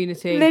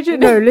opportunity.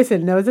 No,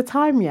 listen, there was a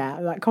time,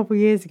 like a couple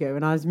of years ago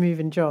when I was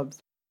moving jobs.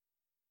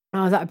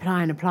 I was like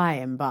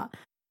applying, but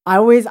I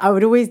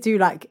would always do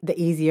like the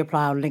easy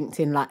apply on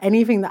LinkedIn, like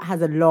anything that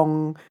has a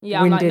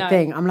long-winded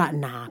thing. I'm like,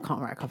 nah, I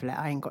can't write a cover letter.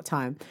 I ain't got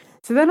time.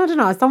 So then I don't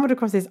know, I stumbled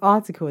across this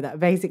article that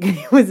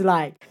basically was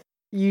like,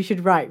 you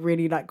should write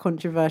really like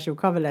controversial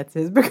cover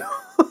letters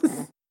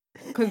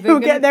because you'll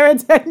get their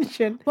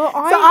attention. So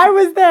I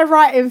was there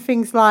writing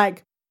things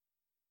like,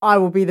 I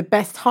will be the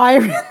best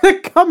hire in the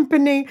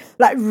company,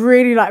 like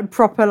really like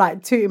proper,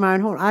 like tooting my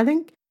own horn. I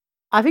think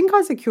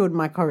I secured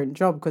my current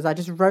job because I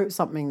just wrote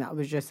something that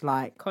was just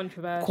like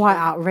controversial, quite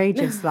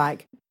outrageous.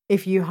 Like,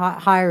 if you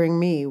hiring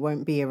me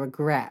won't be a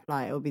regret,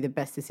 like it'll be the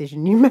best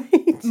decision you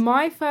made.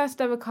 My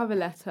first ever cover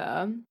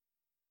letter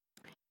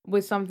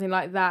was something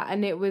like that,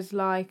 and it was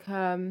like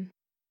I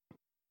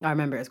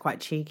remember it was quite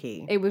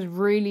cheeky. It was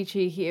really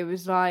cheeky. It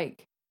was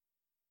like,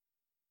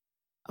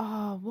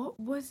 what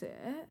was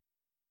it?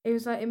 It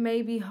was like, it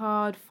may be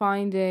hard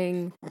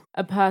finding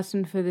a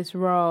person for this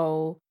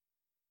role,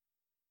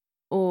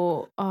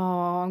 or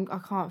I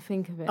can't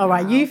think of it. All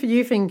right,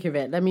 you think of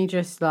it. Let me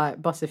just like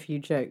bust a few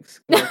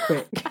jokes real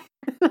quick.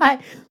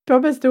 Like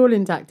proper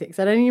stalling tactics.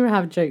 I don't even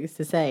have jokes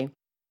to say.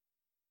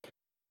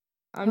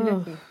 I'm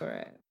looking for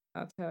it.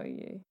 I'll tell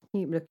you.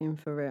 Keep looking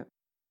for it.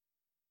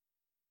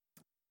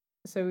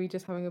 So we're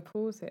just having a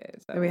pause here.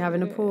 Are we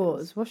having a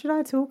pause? What should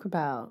I talk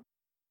about?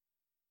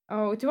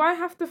 Oh, do I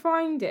have to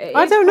find it?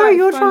 I don't know.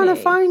 You're trying to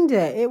find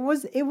it. It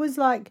was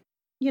like,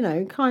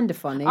 kind of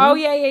funny. Oh,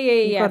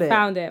 yeah.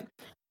 Found it.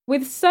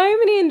 With so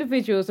many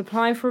individuals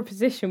applying for a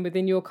position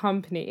within your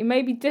company, it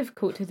may be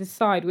difficult to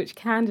decide which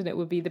candidate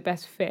would be the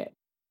best fit.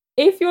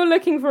 If you're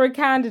looking for a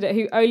candidate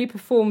who only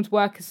performs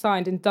work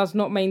assigned and does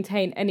not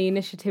maintain any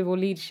initiative or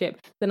leadership,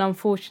 then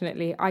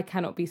unfortunately, I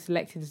cannot be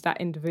selected as that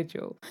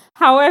individual.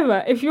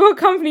 However, if your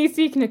company is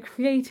seeking a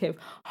creative,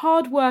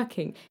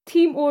 hard-working,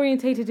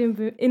 team-orientated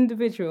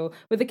individual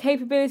with the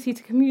capability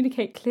to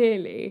communicate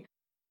clearly,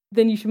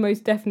 then you should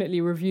most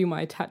definitely review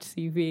my attached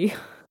CV.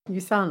 You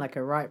sound like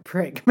a right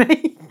prick,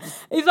 mate.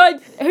 It's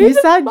like, you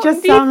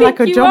sound like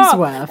a job's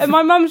worth. And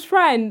my mum's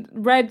friend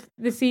read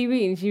the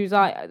CV and she was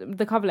like,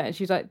 the cover letter, and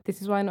she was like,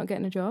 this is why I'm not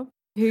getting a job?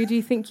 Who do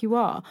you think you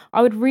are?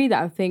 I would read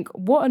that and think,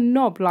 what a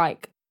knob,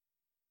 like,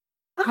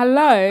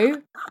 hello,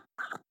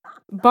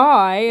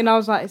 bye. And I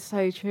was like, it's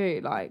so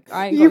true. Like,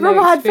 I ain't got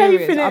no experience. Had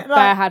faith in it.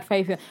 I had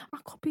faith in it. I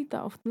copied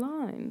that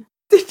offline.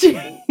 Did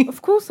you?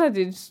 Of course I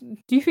did.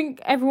 Do you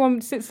think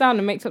everyone sits down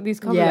and makes up these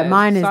cover Yeah, letters?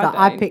 mine is Because that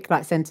I don't. pick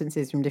like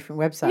sentences from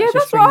different websites. Yeah, just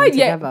that's string what I them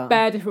get. together.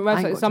 Bare different I ain't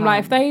websites. got So I'm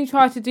like, if time. they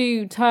try to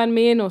do turn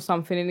me in or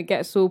something and it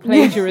gets all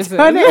plagiarism,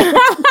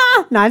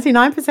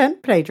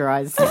 99%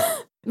 plagiarized.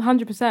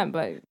 100%.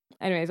 But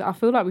anyways, I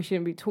feel like we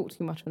shouldn't be talked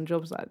too much on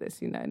jobs like this.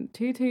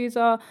 Tutus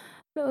are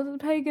little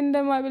pagan.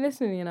 They might be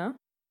listening.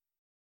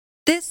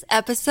 This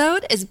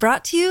episode is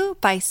brought to you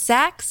by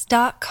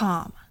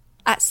Sax.com.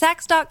 At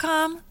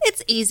Sax.com,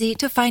 it's easy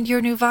to find your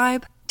new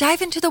vibe.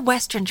 Dive into the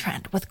Western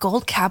trend with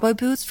gold cowboy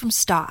boots from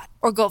Stott,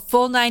 or go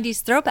full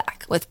 90s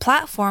throwback with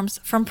platforms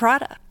from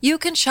Prada. You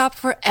can shop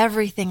for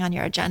everything on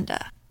your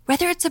agenda,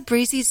 whether it's a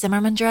breezy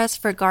Zimmermann dress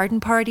for a garden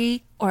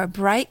party or a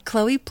bright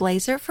Chloe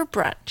blazer for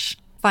brunch.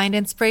 Find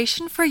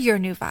inspiration for your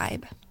new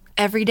vibe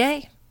every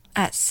day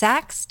at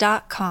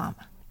Sax.com.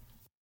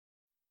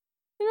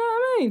 You know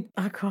what I mean?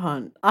 I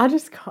can't. I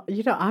just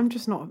can't. I'm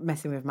just not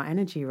messing with my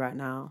energy right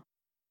now.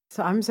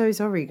 So I'm so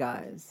sorry,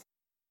 guys.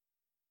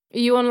 Are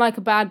you on like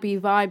a bad bee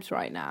vibes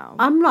right now?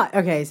 I'm like,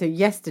 okay, so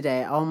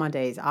yesterday, all my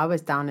days, I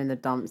was down in the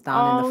dumps,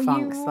 down in the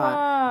funks. You Like,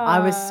 I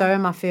was so in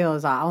my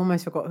feels. Like, I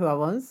almost forgot who I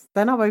was.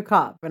 Then I woke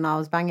up and I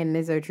was banging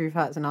Lizzo Truth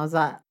Hurts and I was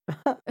like,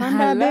 I'm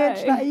that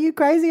bitch. Like, are you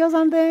crazy or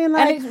something?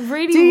 Like, and it's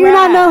really do you rare.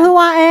 not know who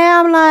I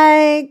am?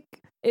 Like,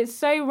 it's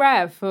so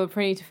rare for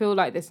Prini to feel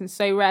like this, and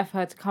so rare for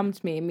her to come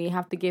to me and me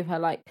have to give her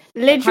like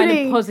literally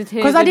kind of positive.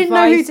 Because I didn't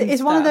know who advice to. and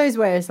It's one of stuff. those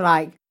where it's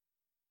like,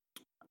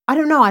 I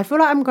don't know. I feel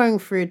like I'm going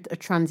through a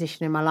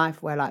transition in my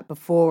life where, like,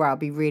 before I'll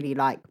be really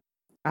like,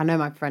 I know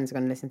my friends are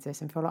going to listen to this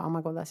and feel like, oh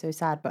my God, that's so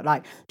sad. But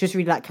like, just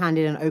really like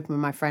candid and open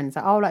with my friends.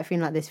 Like, oh, like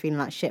feeling like this, feeling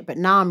like shit. But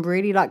now I'm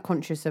really like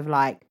conscious of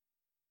like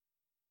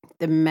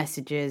the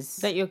messages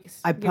that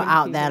I put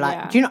out there. Like,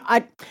 yeah. do you know,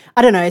 I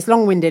don't know. It's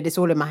long winded. It's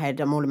all in my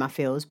head. I'm all in my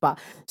feels. But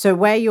so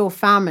where you're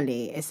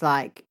family, it's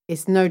like,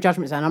 it's no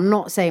judgment zone. I'm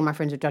not saying my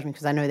friends will judge me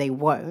because I know they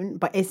won't.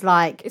 But it's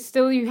like, It's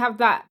still, you have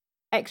that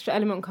extra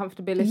element of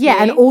comfortability.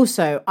 yeah, and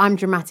also I'm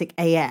dramatic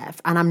AF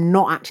and I'm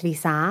not actually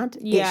sad.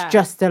 Yeah. It's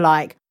just a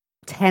like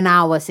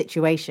 10-hour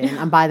situation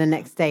and by the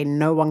next day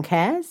no one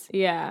cares.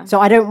 Yeah. So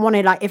I don't want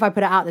to, like, if I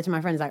put it out there to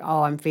my friends like,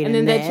 oh, I'm feeling And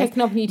then this, they're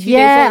checking up on you 2 yeah,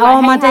 days later. Like,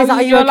 oh, my hey, days, how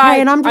are you You're okay? like,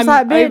 And I'm just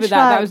like, bitch, over that.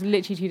 like, That was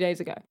literally 2 days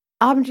ago.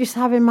 I'm just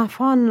having my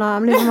fun, like,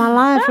 I'm living my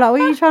life. Like,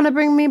 what are you trying to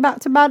bring me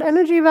back to bad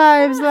energy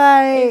vibes?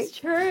 Like, It's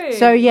true.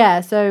 so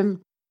yeah, so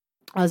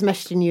I was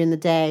messaging you in the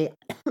day.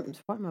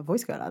 Why did my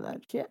voice go like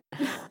that? Shit.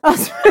 I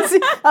was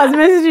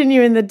messaging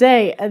you in the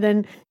day, and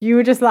then you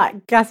were just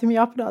like gassing me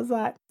up, and I was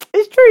like,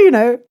 "It's true,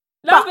 No,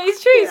 but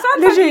it's true.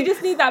 Sometimes literally, you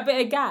just need that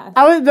bit of gas.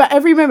 I was like,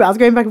 every moment I was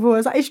going back and forth. I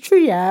was like, "It's true,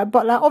 yeah,"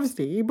 but like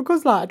obviously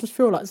because like I just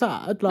feel like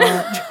sad,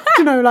 like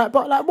you know, like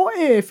but like what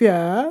if,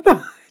 yeah,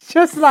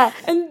 just like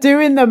And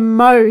doing the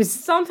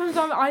most. Sometimes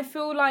I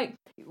feel like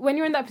when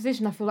you're in that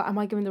position, I feel like, am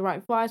I giving the right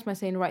advice? Am I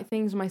saying the right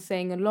things? Am I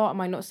saying a lot? Am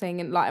I not saying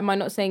am I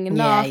not saying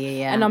enough?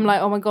 Yeah. And I'm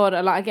like, oh my God,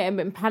 I get a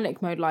bit in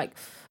panic mode. Like,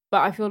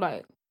 but I feel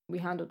like we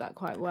handled that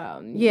quite well.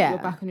 And Yeah. You're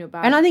back on your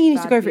back. And I think you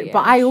need to go for it.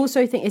 But I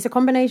also think it's a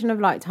combination of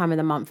like time of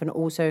the month and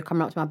also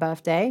coming up to my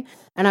birthday.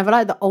 And I feel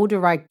like the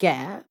older I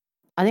get,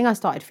 I think I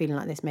started feeling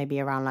like this maybe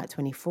around like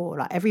 24.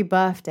 Like every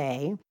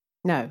birthday,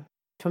 no,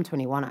 from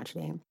 21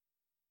 actually.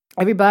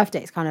 Every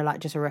birthday is kind of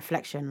like just a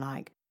reflection,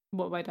 like,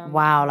 what have I done?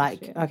 wow, last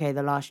like, year? okay,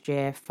 the last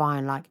year,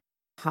 fine. Like,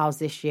 how's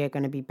this year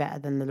going to be better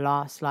than the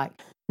last? Like,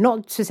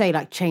 not to say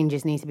like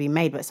changes need to be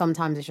made, but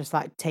sometimes it's just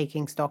like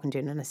taking stock and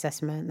doing an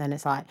assessment. Then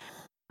it's like,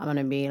 I'm going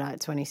to be like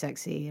 20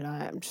 sexy,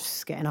 like, I'm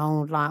just getting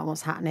old, like,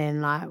 what's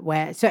happening, like,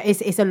 where? So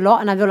it's a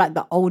lot. And I feel like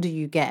the older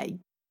you get,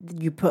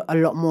 you put a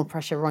lot more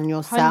pressure on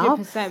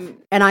yourself. 100%.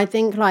 And I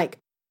think like,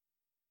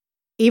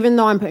 even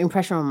though I'm putting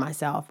pressure on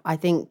myself, I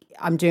think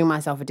I'm doing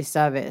myself a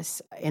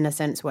disservice in a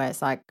sense where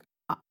it's like,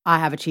 I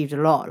have achieved a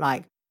lot.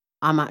 Like,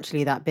 I'm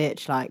actually that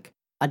bitch. Like,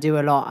 I do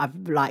a lot.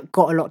 I've like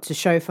got a lot to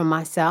show for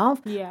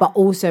myself. Yeah. But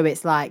also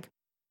it's like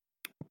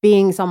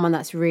being someone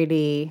that's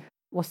really,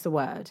 what's the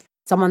word?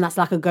 Someone that's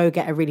like a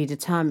go-getter, really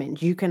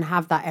determined. You can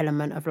have that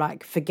element of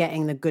like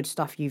forgetting the good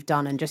stuff you've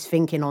done and just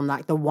thinking on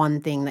like the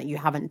one thing that you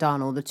haven't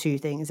done or the two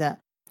things that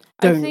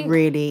aren't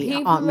really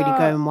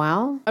going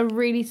well. Are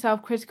really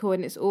self-critical,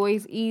 and it's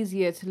always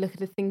easier to look at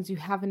the things you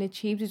haven't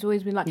achieved. It's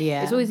always been like,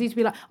 it's always easy to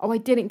be like, oh, I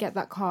didn't get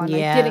that car, and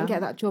I didn't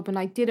get that job, and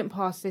I didn't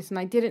pass this, and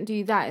I didn't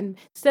do that. And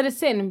instead of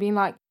sitting and being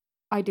like,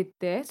 I did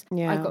this,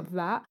 I got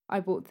that,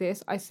 I bought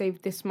this, I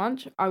saved this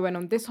much, I went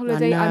on this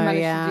holiday, I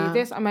managed to do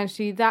this, I managed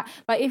to do that.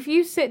 Like, if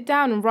you sit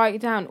down and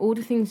write down all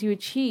the things you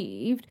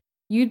achieved,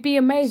 you'd be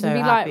amazed and be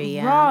happy,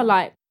 like, rah,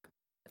 like,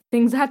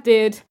 things I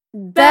did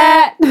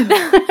that.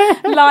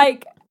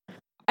 Like,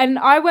 and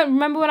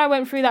remember when I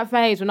went through that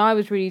phase when I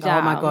was really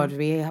down? Oh my God,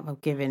 we have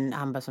given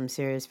Amber some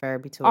serious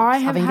therapy talks.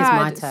 I think it's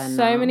my turn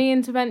so now. many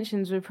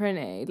interventions with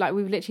Prinny. Like,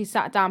 we've literally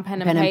sat down,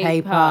 pen and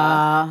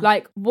paper.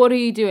 Like, what are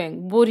you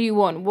doing? What do you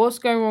want? What's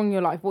going wrong in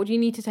your life? What do you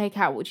need to take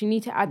out? What do you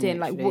need to add in?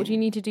 Like, what do you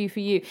need to do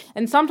for you?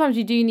 And sometimes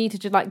you do need to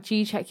just like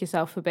G-check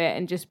yourself a bit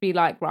and just be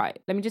like, right,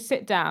 let me just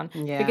sit down,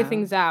 figure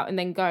things out and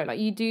then go. Like,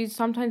 you do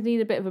sometimes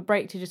need a bit of a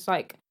break to just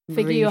like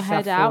figure your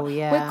head out.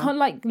 Yeah. We're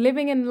like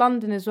living in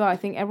London as well. I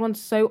think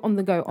everyone's so on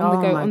the go,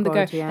 on the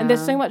go. Yeah. And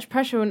there's so much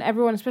pressure on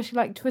everyone, especially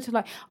like Twitter,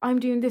 like, I'm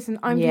doing this and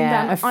I'm doing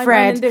that. And I'm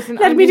Fred, learning this and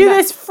let I'm me do doing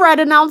this Fred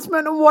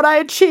announcement on what I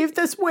achieved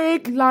this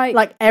week.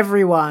 Like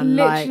everyone.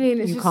 Literally,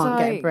 like, it's you just can't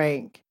get a like-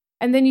 break.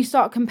 And then you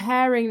start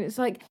comparing, and it's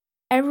like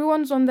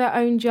everyone's on their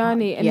own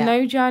journey, and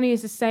no journey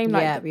is the same.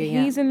 Like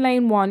he's in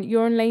lane 1,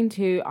 you're in lane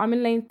 2, I'm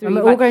in lane 3. And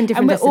we're all going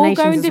different destinations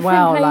all going as different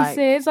well.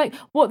 places. Like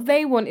what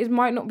they want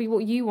might not be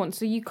what you want,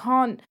 so you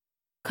can't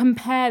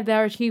compare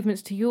their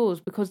achievements to yours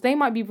because they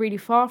might be really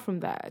far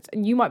from that,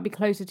 and you might be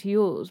closer to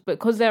yours. But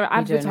because they're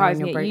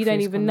advertising it, you don't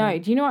even know.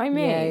 Do you know what I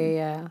mean?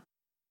 Yeah.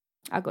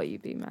 I got you,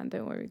 B man.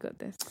 Don't worry, we got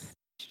this.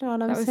 You know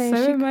what I'm That was saying?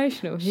 so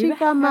emotional. She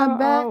got my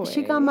back.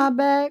 She got my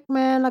back,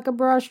 man, like a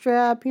bra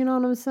strap. You know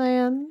what I'm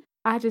saying?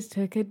 I just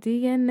took a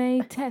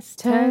DNA test.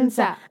 Turns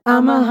out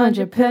I'm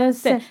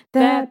 100%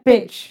 that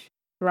bitch.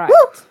 Right.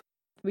 Woo!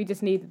 We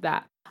just needed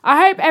that.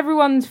 I hope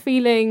everyone's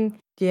feeling,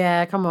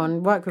 Yeah, come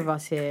on, work with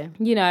us here.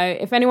 you know,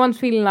 if anyone's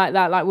feeling like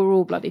that, like we're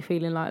all bloody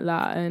feeling like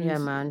that. And Yeah,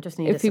 man, just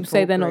need if a people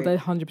say support they're not, group.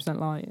 they're 100%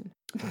 lying.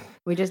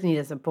 We just need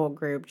a support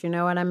group. Do you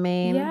know what I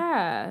mean?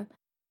 Yeah.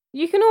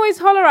 You can always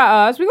holler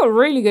at us. We got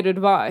really good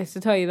advice, to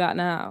tell you that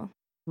now.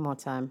 More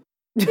time.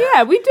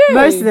 Yeah, we do.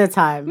 Most of the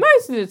time.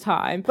 Most of the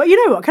time. But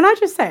you know what? Can I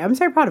just say, I'm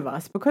so proud of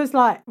us because,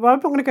 like, well, I'm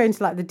not going to go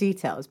into like the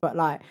details, but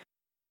like,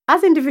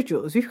 as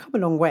individuals, we've come a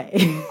long way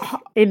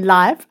in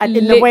life and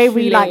in the way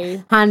we Literally.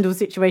 like handle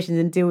situations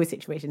and deal with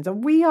situations.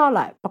 And we are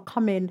like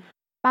becoming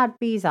bad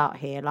bees out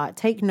here. Like,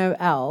 take no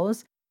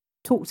L's.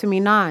 Talk to me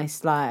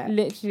nice. Like,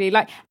 Literally.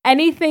 Like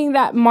anything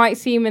that might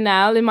seem an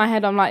L in my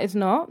head, I'm like, it's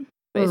not.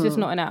 But it's just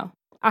not an L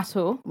at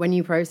all. when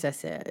you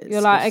process it, it's You're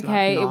like, just,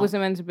 okay, it not.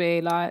 wasn't meant to be.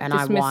 Like, And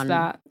I dismiss won.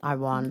 that. I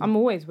won. I'm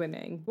always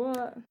winning.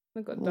 What?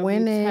 I got W's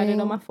Winning. headed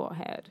on my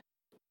forehead.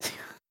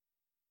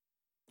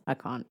 I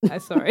can't.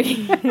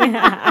 Sorry.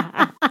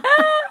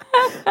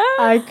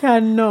 I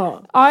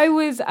cannot. I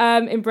was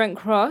in Brent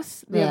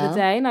Cross the Yeah. other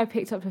day and I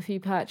picked up a few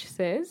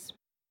purchases.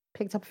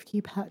 Picked up a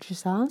few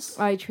purchases.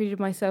 I treated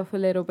myself a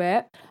little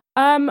bit.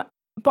 But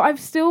I've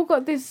still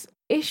got this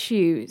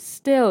issue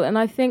still, and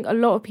I think a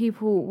lot of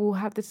people will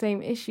have the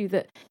same issue,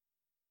 that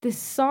this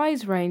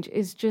size range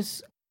is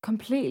just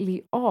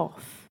completely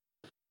off.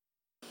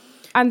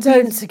 And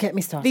Don't get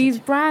me started. these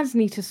brands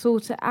need to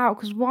sort it out,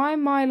 because why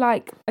am I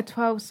like a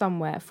 12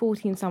 somewhere,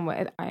 14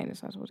 somewhere? I ain't a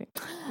size 14.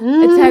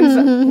 A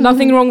 10,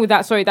 nothing wrong with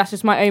that. Sorry, that's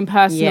just my own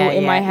personal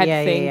in my head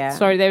thing. Yeah.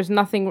 Sorry, there's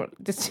nothing.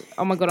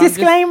 Oh my god,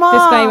 Disclaimer.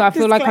 Disclaimer. I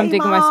feel like I'm digging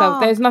Disclaimer.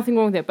 myself. There's nothing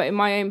wrong with it, but in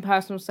my own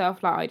personal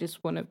self, like I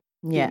just want to.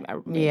 Yeah,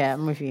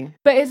 I'm with you.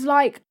 But it's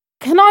like,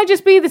 can I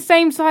just be the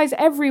same size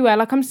everywhere?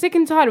 Like, I'm sick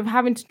and tired of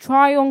having to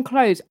try on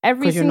clothes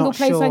every 'Cause you're single not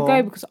place I sure.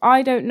 go, because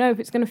I don't know if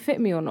it's going to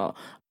fit me or not.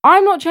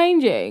 I'm not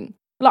changing.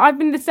 Like, I've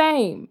been the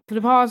same for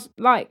the past,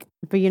 like...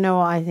 But you know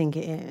what I think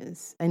it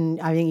is?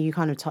 And I think you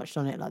kind of touched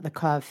on it, like the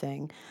curve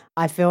thing.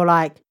 I feel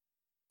like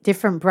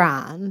different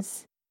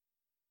brands...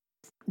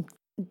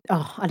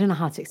 Oh, I don't know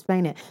how to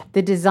explain it.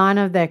 The design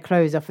of their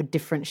clothes are for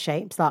different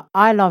shapes. Like,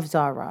 I love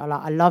Zara.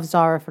 Like, I love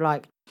Zara for,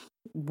 like,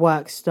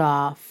 work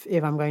stuff.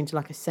 If I'm going to,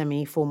 like, a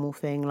semi-formal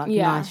thing, like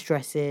nice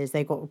dresses.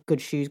 They got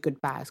good shoes,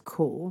 good bags,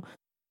 cool.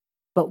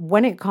 But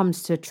when it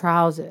comes to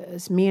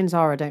trousers, me and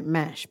Zara don't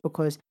mesh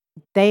because...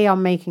 they are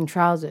making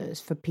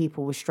trousers for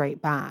people with straight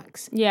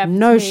backs. Yeah.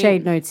 No petite.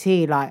 shade, no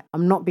tea. Like,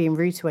 I'm not being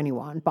rude to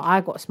anyone, but I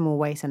got a small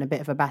waist and a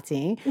bit of a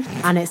batty.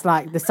 And it's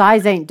like the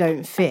size 8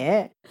 don't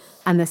fit.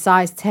 And the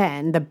size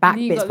 10, the back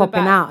You bit's got the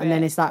popping back out. And bit.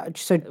 then it's like,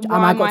 so Why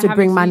am I am got I to having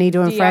bring my to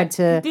needle and thread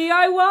to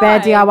DIY? bare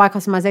DIY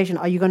customization?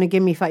 Are you going to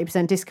give me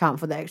 30% discount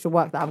for the extra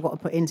work that I've got to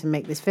put in to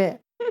make this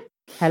fit?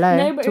 Hello,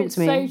 No, but talk it's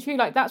to me. so true.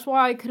 Like, that's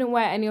why I couldn't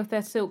wear any of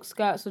their silk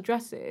skirts or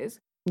dresses.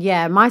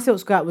 Yeah, my silk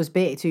skirt was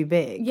too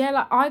big. Yeah,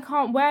 like, I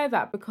can't wear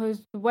that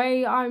because the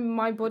way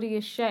my body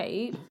is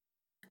shaped,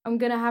 I'm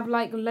going to have,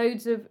 like,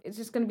 loads of... It's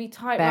just going to be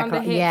tight Bare around the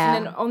cl- hips, yeah.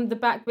 and then on the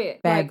back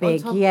bit, Bare like, big.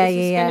 on top, Yeah, it's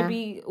just yeah, going to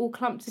be all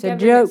clumped It's a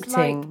together. joke and it's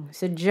like, ting.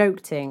 It's a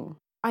joke ting.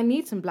 I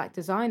need some black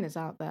designers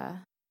out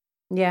there.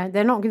 Yeah,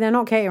 they're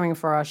not catering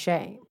for our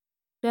shape.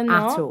 They're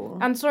not. At all.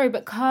 And sorry,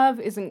 but Curve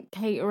isn't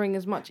catering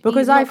as much.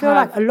 Because not I feel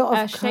like Curve, a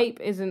lot of Shape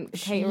isn't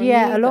catering.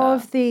 yeah, a lot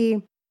either. of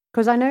the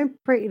because I know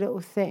Pretty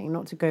Little Thing.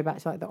 Not to go back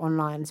to like the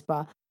onlines,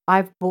 but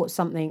I've bought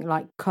something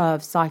like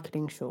Curve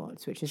cycling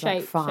shorts, which is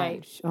like Shape,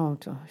 fine. shape. Oh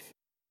gosh,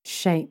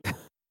 shape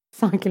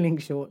cycling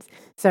shorts.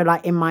 So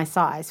like in my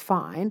size,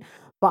 fine.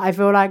 But I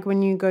feel like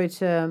when you go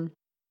to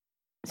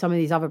some of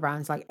these other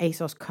brands like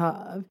ASOS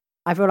Curve,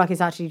 I feel like it's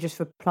actually just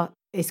for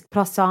it's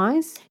plus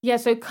size. Yeah,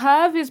 so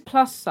Curve is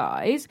plus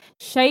size.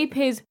 Shape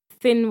is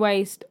thin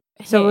waist.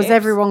 So has hips.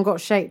 everyone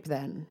got shape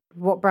then?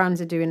 What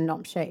brands are doing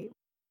up shape?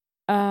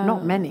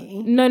 Not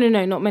many. No,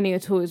 not many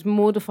at all. It's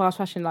more the fast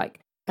fashion. Like,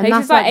 And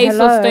places that's like like, ASOS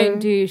hello. don't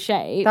do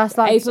shape. That's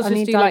like, ASOS I just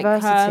need do like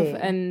diversity.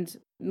 Curve and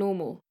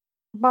normal.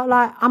 But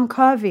like, I'm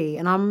curvy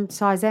and I'm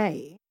size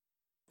 8.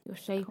 You're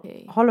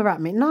shapy. Holler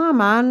at me. Nah,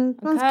 man.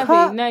 Man's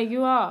curvy. No,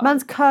 you are.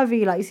 Man's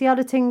curvy. Like, you see how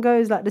the thing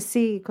goes, like the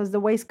C, because the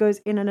waist goes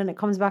in and then it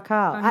comes back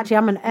out. Actually,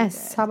 I'm an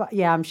S. How about?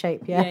 Yeah, I'm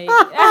shaped. Yeah.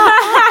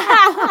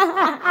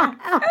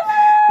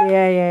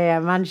 Yeah.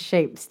 Man's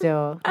shaped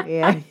still.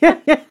 Yeah.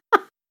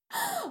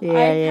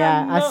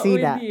 Yeah. I see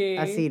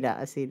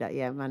that.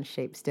 Yeah, man's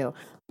shaped still.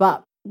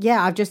 But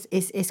yeah,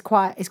 it's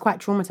quite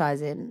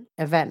traumatizing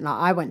event. Like,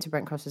 I went to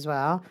Brent Cross as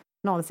well.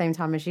 Not at the same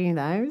time as you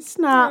though.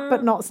 Snap,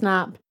 but not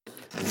snap.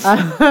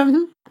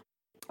 And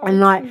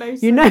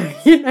like, you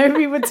know,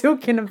 we were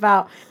talking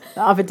about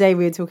the other day.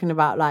 We were talking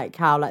about like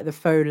how like the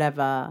faux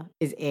leather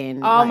is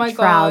in like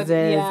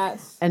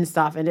trousers and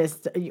stuff, and it's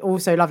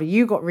also lovely.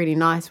 You got really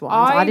nice ones.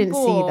 I didn't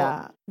see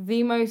that.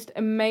 The most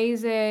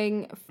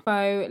amazing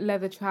faux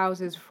leather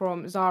trousers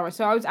from Zara.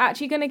 So I was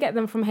actually going to get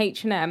them from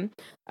H&M.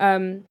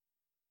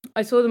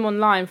 I saw them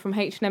online from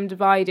H&M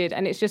Divided,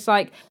 and it's just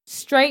like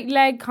straight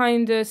leg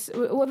kind of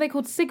what they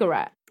called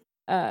cigarette.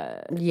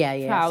 Trousers,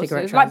 cigarette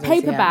trousers, like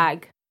paper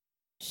bag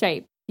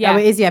shape. Yeah,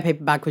 it is. Yeah,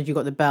 paper bag because you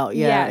got the belt.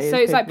 Yeah, so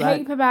it's like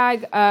paper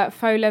bag,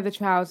 faux leather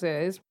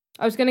trousers.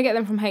 I was going to get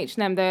them from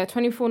H&M. They're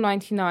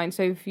 $24.99.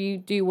 So if you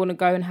do want to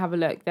go and have a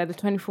look, they're the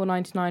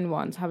 $24.99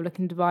 ones. Have a look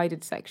in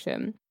Divided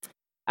section.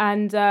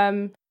 And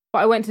but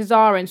I went to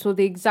Zara and saw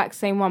the exact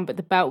same one, but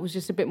the belt was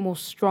just a bit more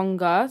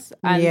stronger,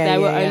 and they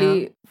were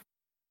only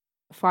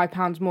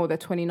 £5 more. They're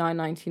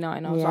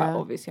 $29.99. I was like,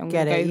 obviously, I'm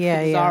going to go for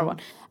the Zara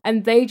one.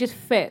 And they just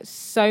fit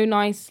so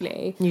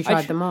nicely. You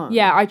tried them on?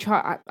 Yeah, I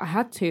tried. I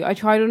had to. I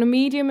tried on a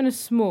medium and a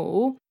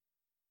small,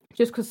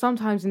 just because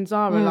sometimes in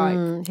Zara,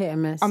 like hit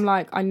and miss. I'm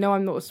like, I know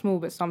I'm not a small,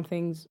 but some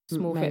things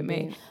small fit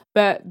me.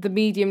 But the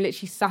medium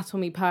literally sat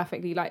on me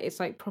perfectly. Like, it's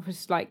like proper,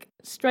 like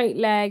straight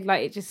leg.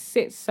 Like, it just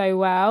sits so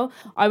well.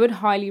 I would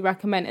highly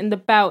recommend. And the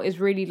belt is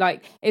really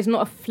like, it's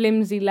not a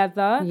flimsy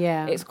leather.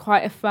 Yeah, it's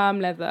quite a firm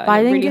leather.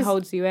 But it really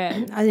holds you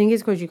in. I think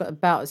it's because you got the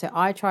belt. So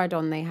I tried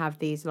on. They have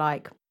these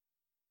like,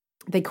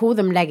 they call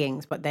them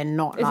leggings, but they're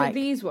not. Is it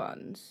these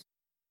ones?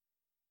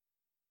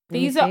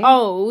 These are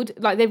old.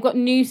 Like, they've got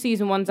new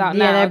season ones out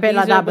now. Yeah, they're a bit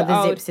like that, but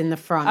the zips in the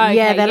front.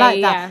 Okay, they're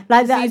like that.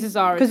 Like that. These are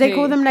Zara because they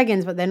call them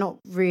leggings, but they're not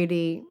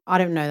really. I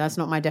don't know. That's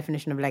not my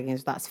definition of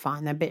leggings. That's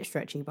fine. They're a bit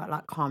stretchy, but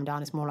like, calm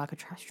down. It's more like a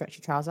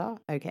stretchy trouser.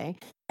 Okay.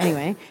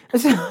 Anyway,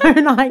 so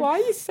like, why are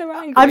you so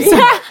angry?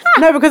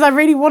 No, because I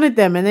really wanted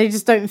them, and they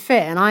just don't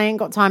fit, and I ain't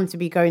got time to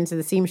be going to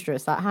the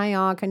seamstress. Like, hey,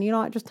 can you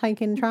like just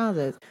take in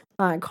trousers?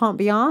 Like, can't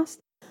be asked.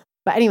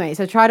 But anyway,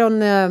 so I tried on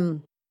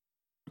the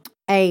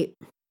 8.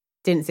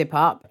 Didn't zip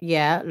up.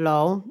 Yeah,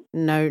 lol.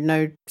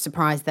 No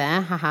surprise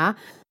there. Haha.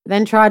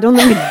 Then tried on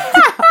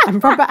the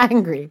I'm proper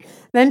angry.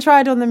 Then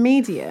tried on the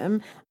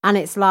medium, and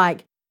it's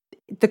like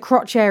the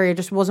crotch area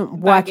just wasn't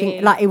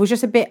working. Like, it was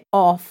just a bit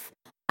off.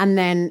 And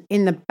then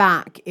in the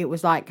back, it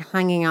was like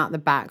hanging out the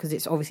back because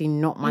it's obviously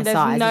not my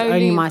size. It's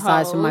only my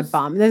size for my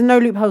bum. There's no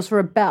loopholes for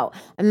a belt.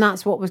 And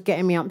that's what was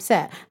getting me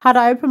upset. Had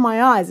I opened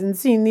my eyes and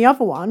seen the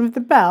other one with the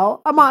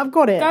belt, I might have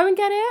got it. Go and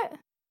get it.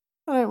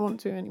 I don't want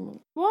to anymore.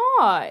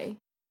 Why?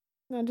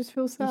 I just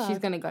feel sad. She's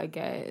going to go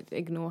get it.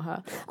 Ignore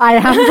her. I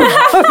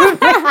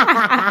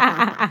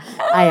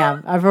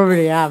am. I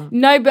probably am.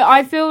 No, but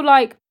I feel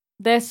like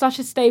they're such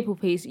a staple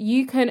piece.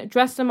 You can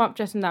dress them up,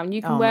 dress them down.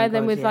 You can wear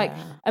them with like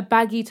a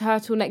baggy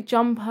turtleneck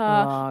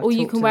jumper, or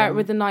you can wear it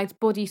with a nice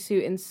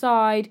bodysuit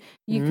inside.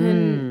 You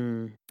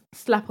can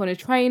slap on a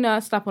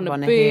trainer, slap on a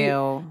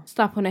boot,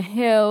 slap on a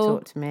heel.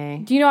 Talk to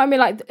me. Do you know what I mean?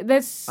 Like,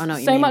 there's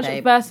so much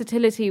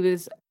versatility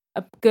with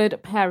a good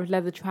pair of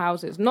leather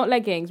trousers. Not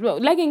leggings. Well,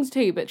 leggings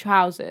too, but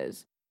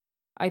trousers,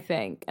 I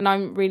think. And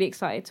I'm really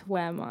excited to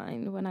wear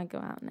mine when I go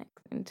out next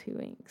in 2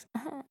 weeks.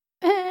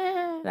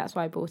 That's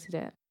why I bought it.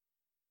 Did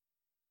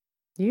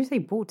you say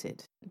bought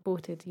it?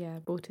 Bought it.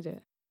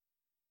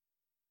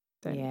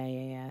 So,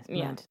 yeah.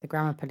 Mad. The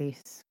grammar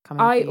police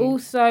coming. I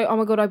also, oh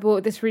my God, I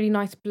bought this really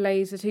nice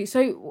blazer too.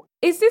 So,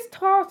 is this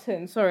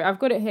tartan? Sorry, I've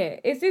got it here.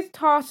 Is this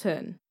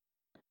tartan?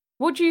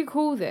 What do you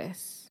call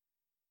this?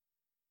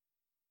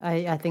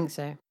 I think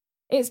so.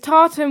 It's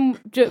tartan,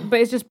 but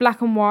it's just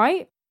black and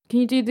white. Can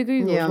you do the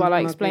Googles while I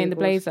explain the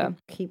blazer?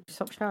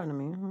 Stop shouting at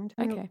me.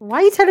 Okay. Why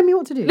are you telling me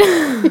what to do?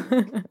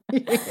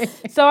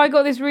 So I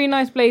got this really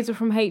nice blazer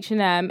from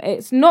H&M.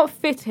 It's not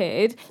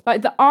fitted.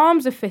 Like, the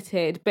arms are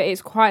fitted, but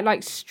it's quite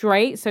like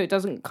straight, so it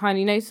doesn't kind of,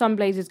 you know, some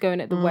blazers go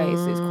in at the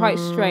waist. It's quite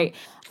straight.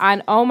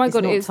 And oh my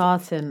God, it's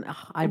tartan.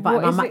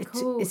 What is it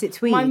called? Is it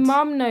tweed? My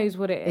mum knows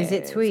what it is. Is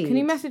it tweed? Can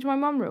you message my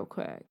mum real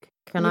quick?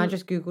 Can I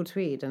just Google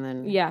tweed and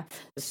then? Yeah.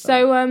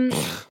 So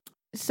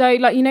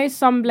like, you know,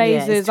 some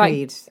blazers like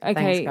tweed. Okay,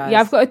 thanks, guys. yeah,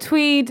 I've got a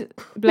tweed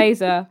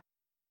blazer.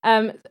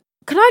 Can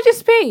I just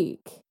speak?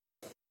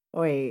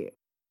 Wait,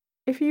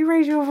 if you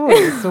raise your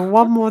voice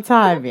one more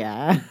time,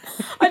 yeah.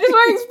 I just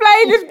want to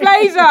explain this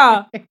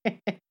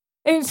blazer.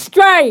 It's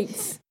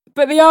straight,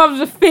 but the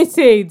arms are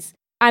fitted,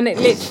 and it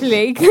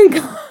literally can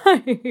go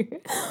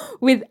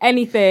with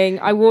anything.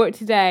 I wore it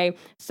today.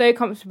 So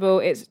comfortable.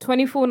 It's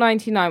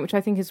 $24.99, which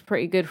I think is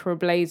pretty good for a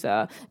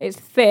blazer. It's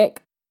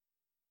thick.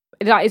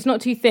 like it's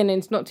not too thin and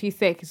it's not too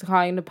thick. It's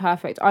kind of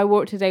perfect. I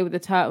wore it today with a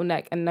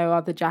turtleneck and no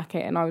other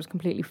jacket, and I was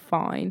completely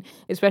fine.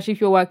 Especially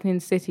if you're working in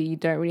the city, you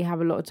don't really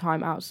have a lot of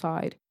time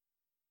outside,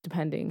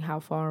 depending how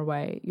far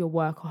away your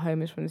work or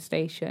home is from the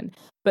station.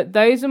 But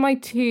those are my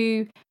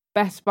 2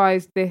 Best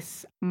Buys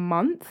this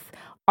month.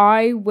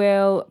 I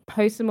will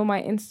post them on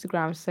my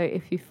Instagram. So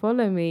if you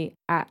follow me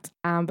at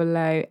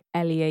Amberlow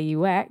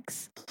Leaux,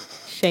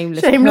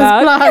 shameless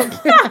plug.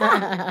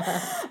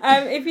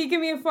 If you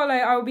give me a follow,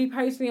 I will be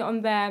posting it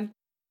on there.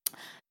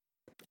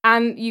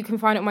 And you can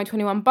find it on my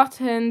 21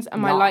 Buttons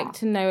and my Like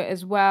to Know It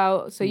as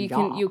well. So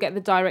you'll get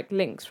the direct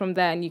links from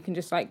there, and you can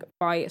just like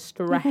buy it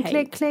straight. You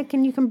can click,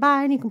 and you can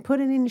buy, and you can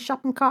put it in the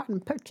shopping cart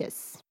and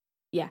purchase.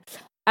 Yeah.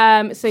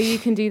 So you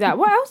can do that.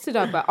 What else did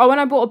I buy? Oh, and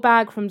I bought a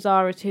bag from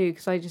Zara too,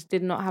 because I just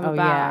did not have a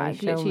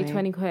bag. Literally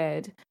 20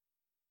 quid.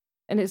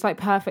 And it's like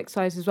perfect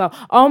size as well.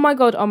 Oh my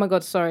god,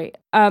 sorry.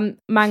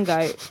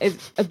 Mango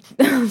is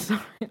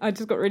sorry, I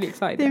just got really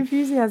excited. The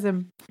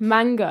enthusiasm.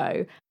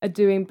 Mango are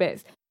doing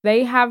bits.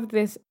 They have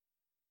this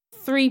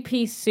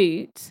 3-piece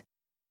suit.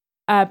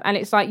 And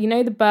it's like, you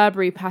know, the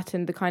Burberry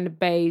pattern, the kind of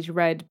beige,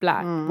 red,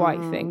 black,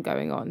 white thing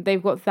going on.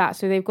 They've got that.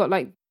 So they've got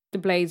like the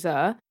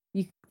blazer,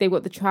 they've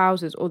got the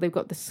trousers, or they've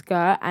got the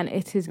skirt, and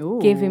it is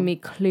giving me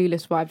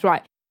Clueless vibes.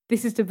 Right,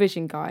 this is the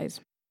vision, guys.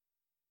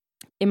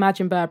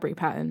 Imagine Burberry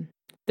pattern,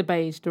 the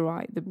beige,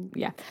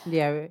 yeah.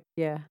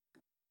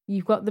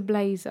 You've got the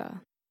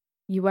blazer.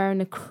 You're wearing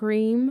a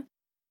cream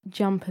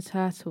jumper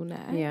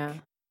turtleneck. Yeah.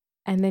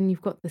 And then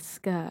you've got the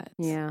skirt.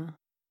 Yeah.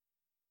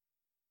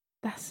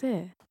 That's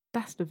it.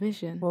 That's the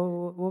vision.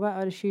 Well, what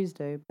about other shoes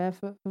though?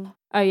 Barefoot?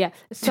 Oh yeah.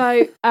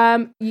 So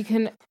you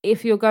can,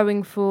 if you're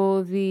going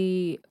for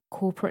the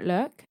corporate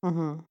look,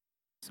 some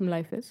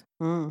loafers.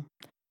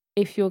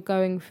 If you're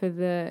going for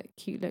the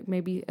cute look,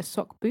 maybe a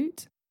sock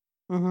boot,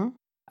 a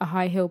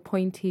high heel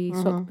pointy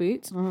sock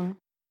boot.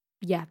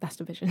 Yeah, that's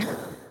the vision.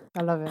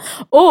 I love it.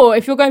 Or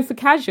if you're going for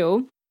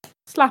casual,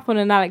 slap on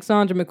an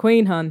Alexander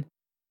McQueen, hun.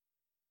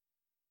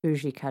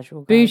 Bougie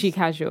casual. Guys. Bougie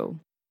casual.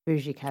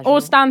 Bougie casual.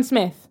 Or Stan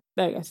Smith.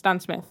 There you go, Stan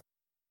Smith.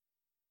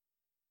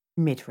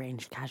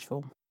 Mid-range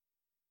casual.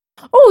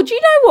 Oh, do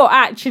you know what,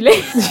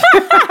 actually?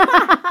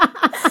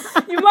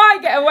 You might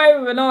get away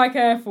with a Nike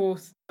Air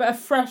Force, but a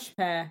fresh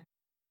pair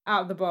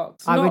out of the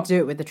box. I would do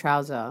it with the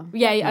trouser.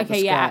 Yeah,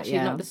 okay,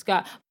 not the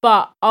skirt.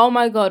 But, oh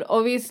my God,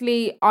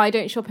 obviously I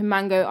don't shop in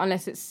Mango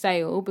unless it's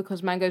sale,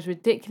 because Mango is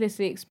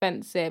ridiculously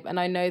expensive, and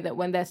I know that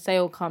when their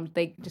sale comes,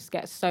 they just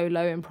get so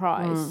low in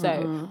price.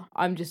 So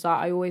I'm just like,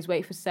 I always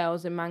wait for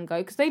sales in Mango,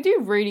 because they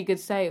do really good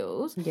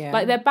sales. Yeah.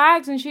 Like their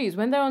bags and shoes,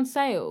 when they're on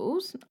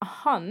sales,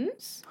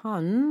 Huns.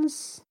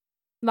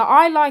 Like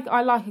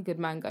I like a good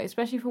Mango,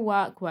 especially for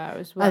workwear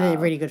as well. I think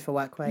they're really good for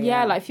workwear.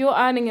 Yeah, like if you're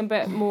earning a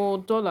bit more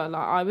dollar,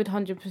 like I would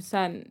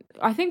 100%.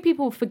 I think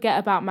people forget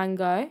about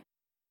Mango.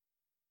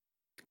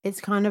 It's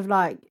kind of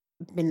like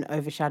been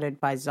overshadowed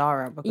by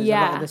Zara, because a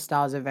lot of the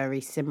styles are very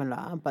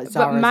similar. But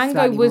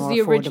Mango was the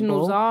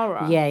original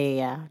Zara.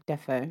 Yeah,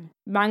 defo.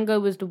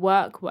 Mango was the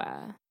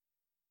workwear.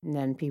 And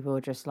then people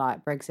were just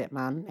like, Brexit,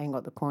 man, ain't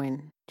got the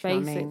coin.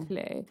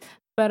 Basically.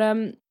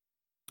 But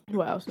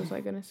what else was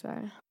I going to say?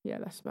 Yeah,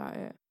 that's about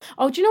it.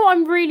 Oh, do you know what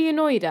I'm really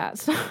annoyed at?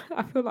 So,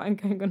 I feel like I'm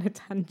going on a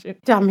tangent.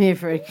 I'm here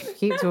for it.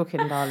 Keep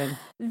talking, darling.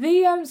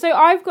 So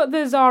I've got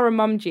the Zara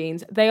mum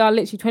jeans. They are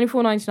literally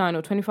 $24.99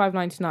 or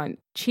 $25.99.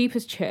 Cheap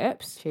as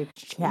chips. Cheap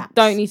chaps.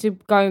 Don't need to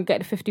go and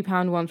get the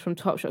 £50 ones from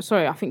Topshop.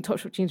 Sorry, I think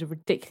Topshop jeans are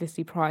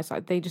ridiculously priced.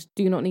 Like, they just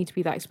do not need to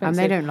be that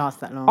expensive. And they don't last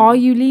that long. Are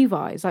you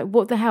Levi's? Like,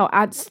 what the hell?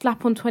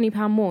 Slap on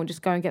 £20 more and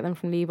just go and get them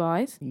from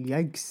Levi's.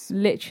 Yikes.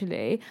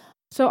 Literally.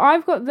 So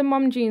I've got the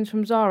mum jeans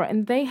from Zara,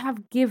 and they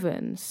have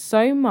given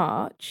so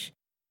much.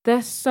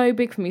 They're so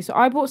big for me. So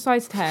I bought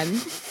size 10.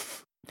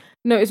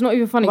 No, it's not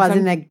even funny. Well,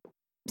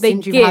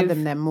 since you've had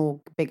them, they're more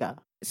bigger.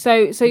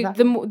 So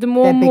the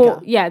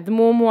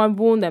more I've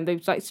worn them,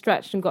 they've like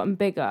stretched and gotten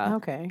bigger.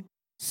 Okay.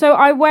 So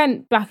I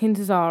went back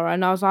into Zara,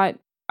 and I was like,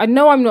 I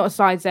know I'm not a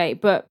size 8,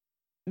 but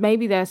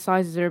maybe their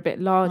sizes are a bit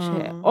large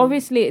here.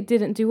 Obviously, it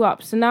didn't do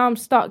up. So now I'm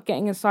stuck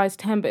getting a size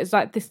 10, but it's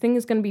like, this thing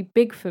is going to be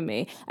big for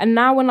me. And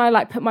now when I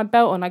like put my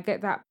belt on, I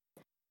get that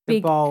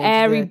big,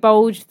 airy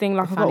bulge thing,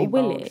 like I've got a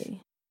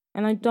willy.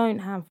 And I don't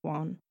have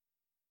one.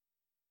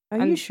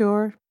 Are you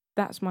sure?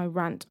 That's my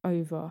rant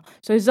over.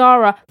 So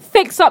Zara,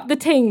 fix up the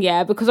ting,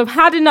 yeah? Because I've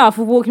had enough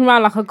of walking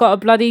around like I've got a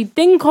bloody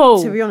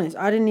dinkle. To be honest,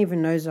 I didn't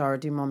even know Zara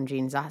do mum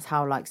jeans. That's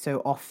how like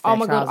so off their Oh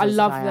my God, I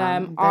love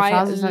them. Their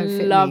trousers don't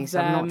fit love me, so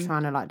I'm not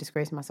trying to like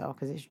disgrace myself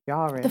because it's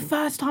jarring. The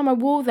first time I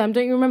wore them,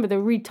 don't you remember? They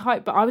were really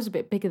tight, but I was a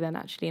bit bigger then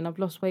actually, and I've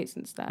lost weight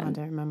since then. I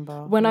don't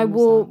remember.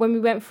 When we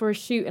went for a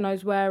shoot and I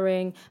was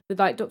wearing the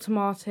like Dr.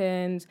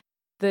 Martens,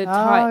 the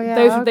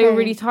tight, they were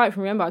really tight for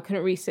me. Remember, I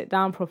couldn't really sit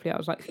down properly. I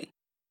was like...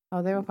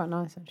 Oh, they were quite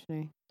nice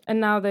actually.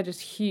 And now they're just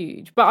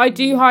huge. But I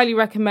do highly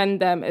recommend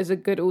them as a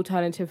good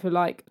alternative for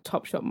like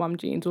Topshop mum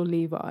jeans or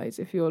Levi's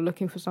if you're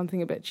looking for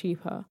something a bit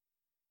cheaper.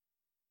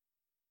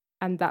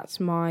 And that's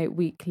my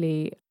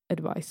weekly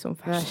advice on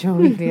fashion. That's your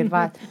weekly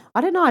advice.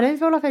 I don't know. I don't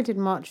feel like I did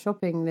much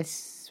shopping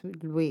this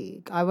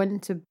week. I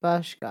went to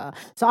Bershka.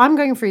 So I'm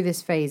going through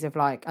this phase of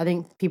like, I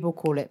think people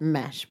call it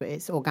mesh, but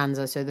it's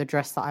organza. So the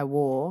dress that I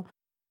wore,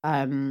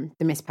 the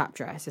Miss Pap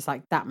dress, it's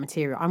like that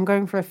material. I'm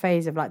going through a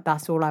phase of like,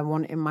 that's all I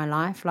want in my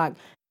life. Like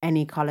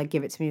any color,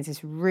 give it to me. There's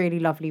this really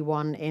lovely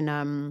one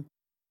in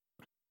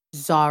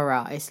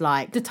Zara. It's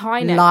like the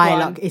tie neck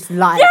lilac. one. It's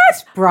like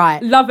Yes! it's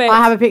bright. Love it. I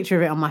have a picture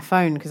of it on my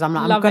phone because I'm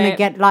like, Love I'm gonna it.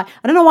 get like,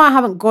 I don't know why I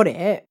haven't got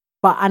it,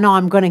 but I know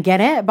I'm gonna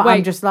get it. But I'm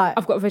Wait, just like,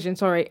 I've got a vision.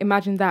 Sorry,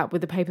 imagine that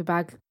with the paper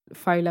bag,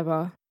 faux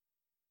leather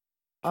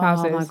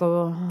trousers. oh my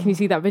god, Can you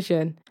see that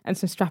vision? And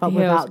some strappy but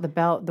heels. without the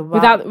belt,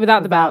 Without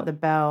the belt. the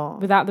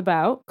belt. Without the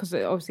belt, because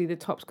obviously the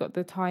top's got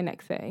the tie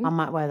neck thing. I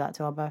might wear that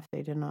to our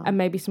birthday, didn't I? And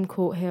maybe some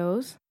court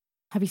heels.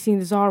 Have you seen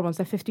the Zara ones?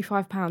 They're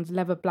 £55,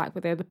 leather black,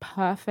 but they're the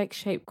perfect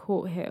shaped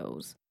court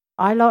heels.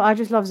 I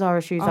just love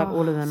Zara shoes, like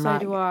all of them. So like,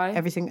 do I.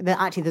 Everything.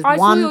 Actually, there's I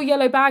one. saw your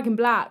yellow bag in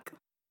black.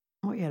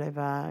 What yellow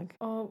bag?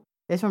 Oh,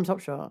 It's from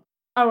Topshop.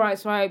 all right,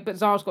 sorry, but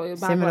Zara's got your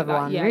bag Similar like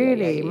that. one. Yeah,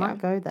 really? yeah. You might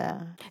go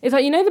there. It's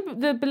like, you know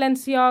the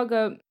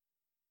Balenciaga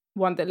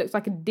one that looks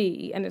like a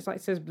D and it's like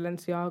says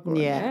Balenciaga on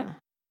Yeah. it?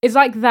 It's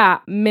like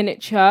that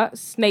miniature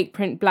snake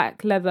print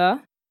black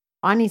leather.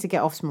 I need to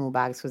get off small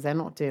bags because they're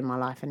not doing my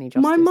life any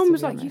justice. My mum to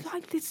was be like, "You honest.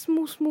 like this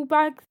small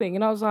bag thing?"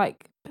 And I was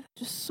like, "But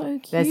they're just so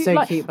cute. They're so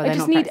Like, cute, but I they're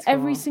just not need practical.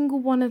 every single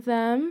one of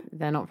them."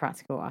 They're not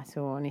practical at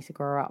all. I need to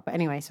grow up. But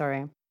anyway,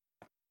 sorry.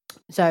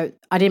 So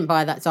I didn't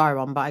buy that Zara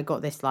one, but I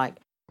got this like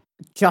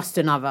just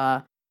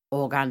another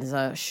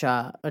organza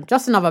shirt,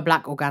 just another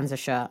black organza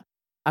shirt.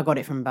 I got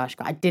it from Bershka.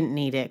 I didn't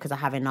need it because I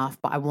have enough,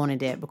 but I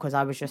wanted it because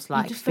I was just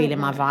like just feeling don't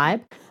my know.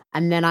 vibe.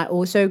 And then I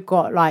also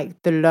got like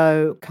the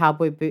low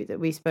cowboy boot that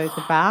we spoke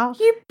about.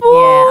 You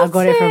bought Yeah, I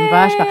got it from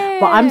Bershka.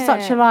 But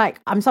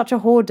I'm such a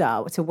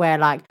hoarder to where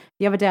like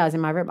the other day I was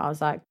in my room, I was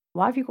like,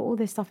 why have you got all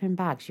this stuff in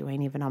bags? You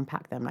ain't even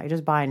unpacked them. Like, you're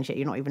just buying shit.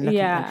 You're not even looking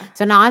at them.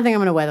 So now I think I'm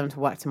going to wear them to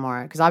work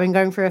tomorrow because I've been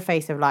going through a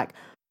phase of like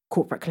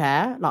corporate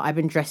Claire. Like, I've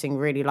been dressing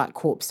really like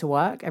corpse to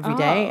work every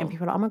day. And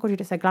people are like, oh my God, you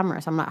just so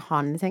glamorous. I'm like,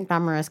 hon, this ain't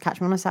glamorous.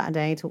 Catch me on a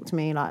Saturday. Talk to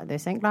me. Like,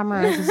 this ain't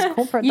glamorous. This is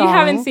corporate. You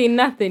haven't seen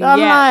nothing I'm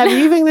yet. like,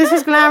 you think this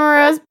is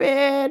glamorous,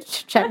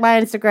 bitch? Check my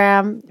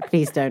Instagram.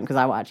 Please don't, because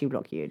I will actually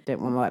block you.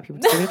 Don't want my white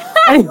people to see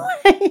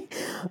me.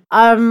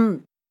 Anyway,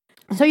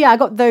 so yeah, I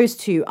got those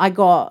two.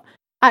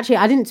 Actually,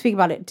 I didn't speak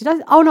about it. Did I?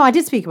 Oh no, I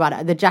did speak about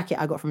it. The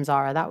jacket I got from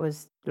Zara, that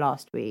was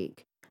last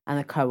week, and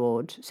the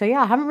co-ord. So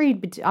yeah, I haven't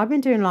really. I've been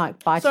doing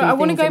like buy. So I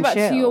want to go back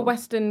to your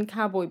Western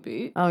cowboy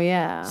boot. Oh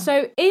yeah.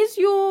 So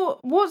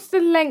what's the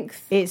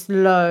length? It's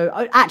low.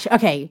 Actually,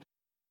 okay.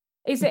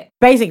 Is it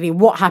Basically,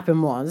 what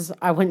happened was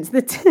I went to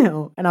the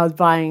till and I was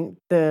buying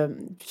the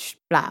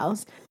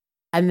blouse,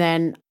 and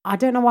then I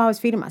don't know why I was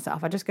feeling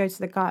myself. I just go to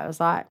the guy. I was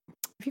like,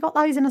 "Have you got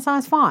those in a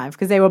size 5?"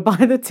 Because they were by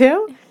the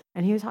till.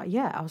 And he was like,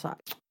 yeah. I was like,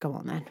 go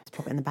on then. Let's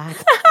pop it in the bag.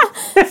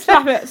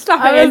 Slap it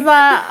I in.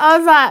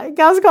 was like,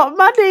 girl's got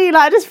money.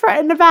 Like, just throw it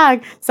in the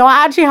bag. So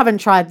I actually haven't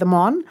tried them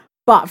on.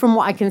 But from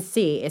what I can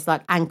see, it's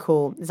like an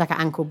ankle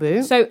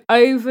boot. So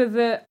over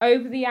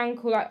the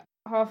ankle, like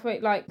halfway,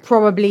 like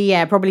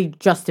Probably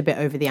just a bit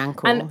over the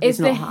ankle. and It's is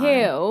the not high.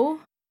 heel?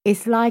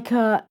 It's like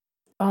I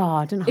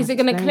don't know. Is it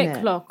going to click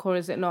clock or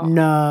is it not?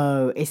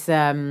 No, it's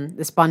the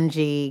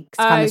spongy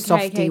kind of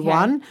softy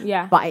one.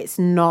 Yeah, But it's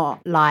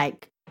not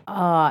like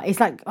it's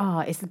like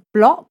it's a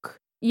block.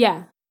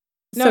 yeah.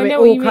 No, So I it know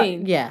all what you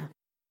mean. Yeah.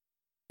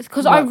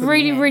 Because I Work with me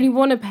really, here. really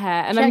want a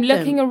pair, and Check I'm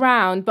looking them.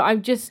 around, but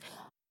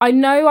I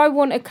know I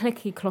want a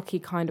clicky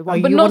clocky kind of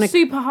one, but you not want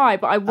super high.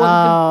 But I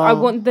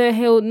want the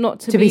heel not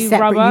to be be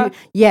separate. rubber.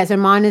 Yeah, so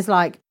mine is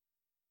like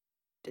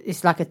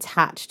it's like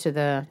attached to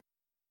the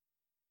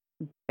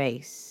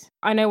base.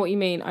 I know what you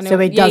mean. I know. So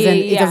it yeah, doesn't.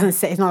 yeah, It yeah.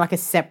 doesn't. It's not like a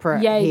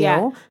separate Yeah, heel.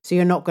 yeah. So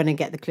you're not going to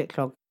get the click.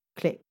 And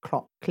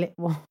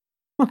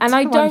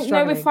I don't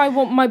know if I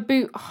want my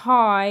boot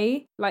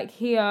high, like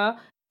here.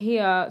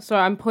 Sorry,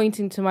 I'm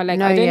pointing to my leg.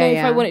 No, I don't yeah, know if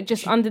I yeah. want it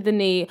just under the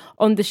knee,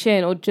 on the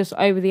shin, or just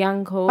over the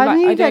ankle. I Like,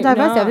 think you I get don't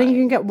diversity. I think know.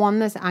 you can get one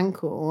that's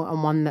ankle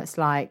and one that's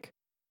like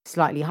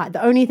slightly high.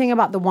 The only thing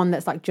about the one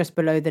that's like just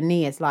below the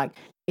knee is like,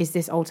 is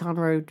this Old Town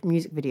Road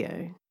music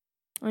video?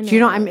 I Do you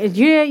know what I mean?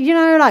 You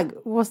know, like,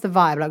 what's the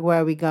vibe? Like,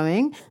 where are we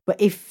going?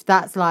 But if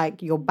that's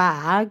like your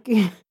bag,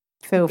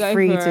 feel Go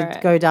free for to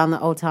it. go down the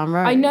Old Town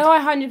Road. I know I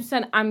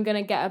 100% am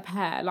gonna get a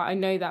pair. Like I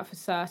know that for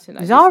certain.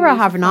 I just Zara need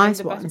to have find nice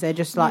the best- ones. They're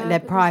just like, Yeah, they're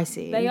but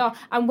pricey. They are.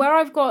 And where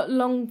I've got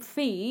long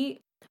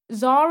feet,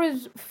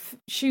 Zara's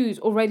shoes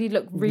already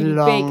look really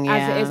Long, big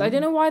as it yeah. is. I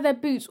don't know why their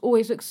boots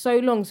always look so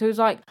long. So it's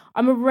like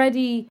I'm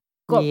already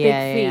got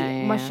Yeah, big feet.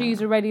 yeah, My yeah.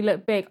 shoes already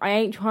look big. I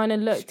ain't trying to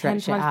look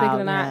 10 Stretch it times bigger out,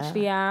 than I yeah.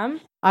 actually am.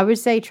 I would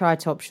say try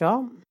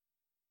Topshop.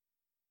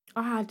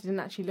 I didn't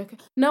actually look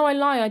at. No, I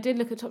lie. I did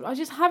look at top. I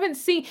just haven't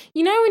seen.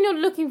 You know when you're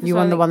looking for You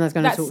want the something one that's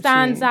going to that talk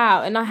stands to you.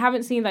 out, and I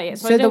haven't seen that yet.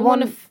 So So I the don't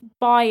want one- to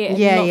buy it. And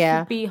Yeah, not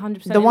yeah. Be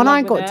 100%. The one I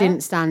in love got with it.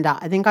 didn't stand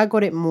out. I think I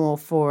got it more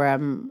for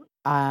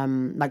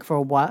like for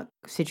a work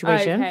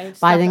situation. Okay,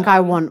 but I stuff think that I I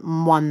want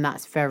one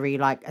that's very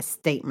like a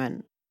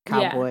statement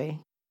Yeah. cowboy.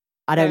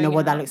 I don't know Going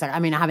what that out. looks like. I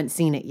mean, I haven't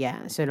seen it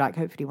yet. So like,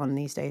 hopefully one of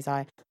these days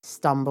I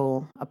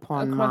stumble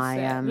upon Across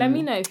my it. Let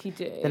me know if you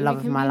do. the love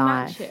of my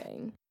life.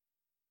 Matching.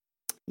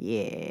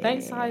 Yeah.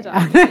 Don't side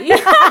eye.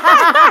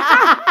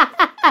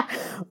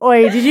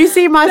 Oi, did you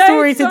see my Don't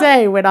story side-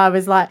 today when I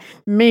was like,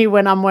 me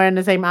when I'm wearing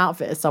the same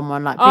outfit as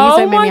someone? Like, please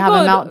don't make me have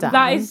a meltdown.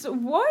 That is,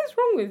 what is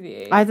wrong with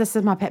you? This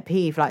is my pet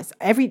peeve.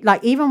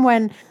 Like even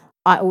when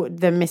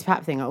the Miss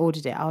Pap thing, I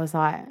ordered it. I was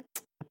like,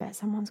 I bet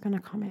someone's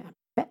gonna come in. I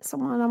bet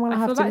someone I'm gonna I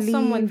have feel to like leave.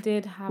 someone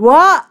did have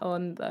What? it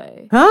on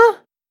though. Huh?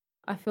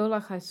 I feel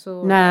like I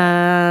saw.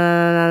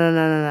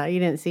 No. You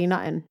didn't see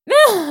nothing.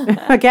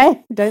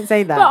 Okay, don't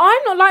say that. But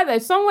I'm not like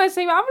that. Someone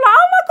same. I'm like,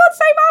 oh my god,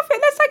 same outfit.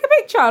 Let's take a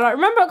picture. Like,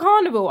 remember at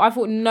Carnival? I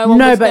thought no one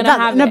was gonna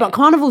have it. But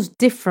Carnival's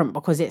different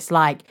because it's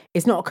like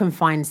it's not a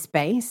confined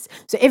space.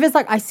 So if it's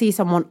like I see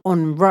someone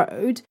on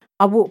road,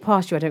 I walk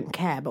past you. I don't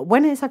care. But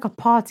when it's like a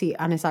party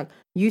and it's like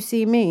you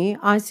see me,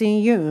 I see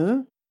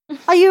you.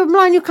 Are you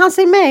blind? You can't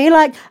see me.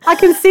 Like I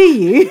can see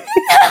you.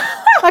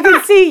 I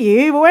can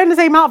see you. But we're in the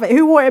same outfit.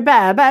 Who wore it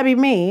better? Better be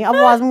me.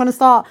 Otherwise, I'm gonna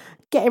start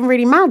getting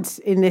really mad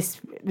in this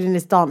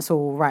dance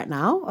hall right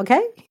now.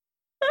 Okay.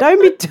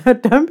 Don't be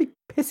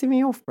pissing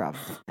me off, bruv.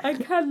 I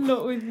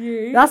cannot with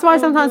you. That's why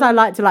sometimes I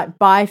like to like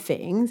buy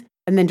things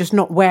and then just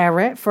not wear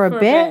it for a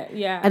bit.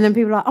 Yeah. And then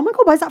people are like, oh my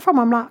God, where's that from?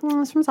 I'm like,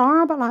 it's from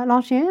Zara, but like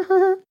last year.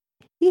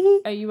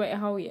 Oh, you wait a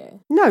whole year?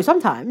 No,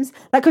 sometimes.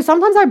 Like, because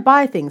sometimes I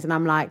buy things and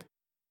I'm like,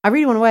 I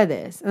really want to wear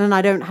this. And then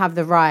I don't have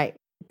the right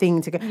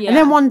thing to go. Yeah. And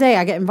then one day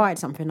I get invited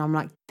to something. And I'm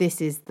like,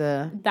 this is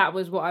That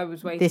was what I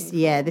was waiting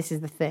for. This is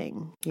the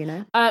thing, you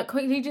know?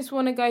 Quickly, just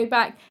want to go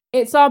back.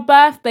 It's our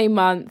birthday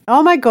month.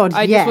 Oh my God,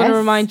 I just want to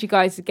remind you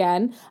guys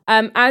again.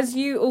 As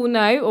you all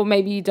know, or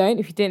maybe you don't,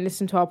 if you didn't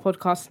listen to our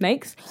podcast,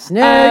 Snakes.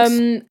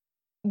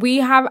 We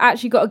have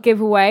actually got a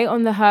giveaway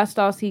on the Her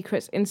Style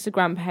Secrets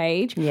Instagram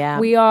page. Yeah.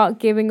 We are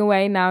giving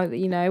away now that,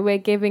 you know, we're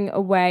giving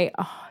away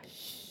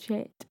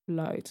shit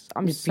loads.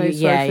 I'm so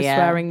sorry for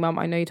swearing, Mum.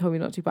 I know you told me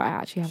not to, but I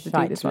actually have to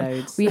do this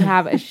one. We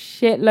have a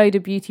shitload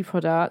of beauty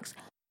products.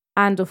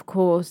 And of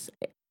course,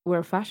 we're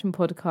a fashion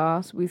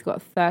podcast. We've got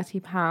a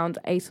 £30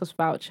 ASOS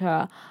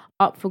voucher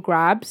up for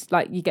grabs.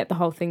 Like, you get the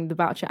whole thing, the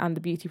voucher and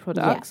the beauty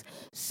products. Yeah.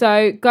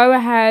 So go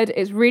ahead.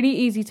 It's really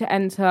easy to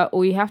enter.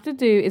 All you have to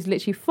do is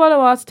literally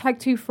follow us, tag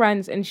 2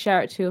 friends and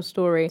share it to your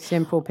story.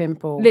 Simple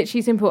pimple.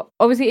 Literally simple.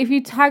 Obviously, if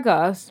you tag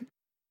us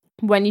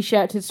when you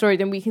share it to the story,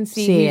 then we can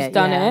see who's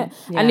done it.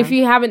 Yeah. And if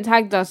you haven't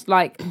tagged us,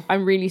 like,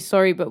 I'm really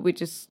sorry, but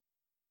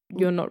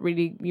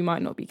you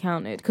might not be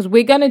counted, because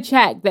we're going to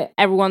check that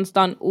everyone's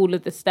done all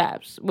of the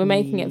steps. We're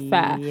making it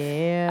fair.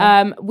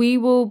 Yeah. Are we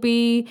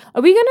going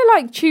to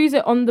like choose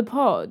it on the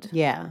pod?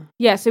 Yeah.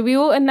 Yeah, so we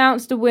all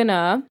announced the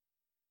winner.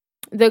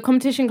 The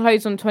competition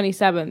closed on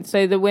 27th,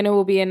 so the winner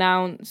will be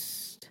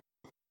announced.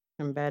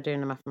 I'm bad doing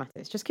the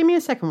mathematics. Just give me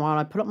a second while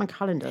I pull up my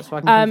calendar so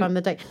I can confirm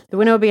the date. The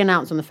winner will be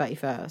announced on the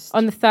 31st.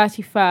 On the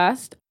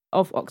 31st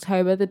of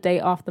October, the day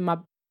after my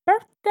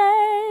birthday.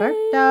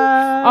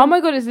 Oh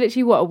my God, it's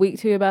literally a week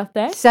to your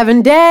birthday?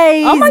 7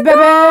 days, oh my baby.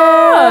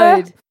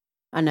 God.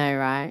 I know,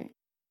 right?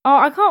 Oh,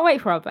 I can't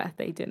wait for our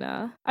birthday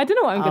dinner. I don't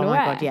know what I'm going to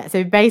wear. Oh my God, yeah.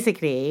 So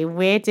basically,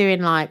 we're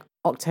doing like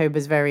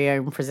October's very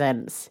own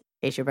presents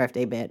It's Your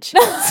Birthday, Bitch.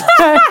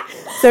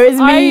 so it's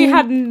me. I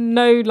had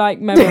no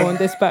like memo on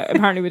this, but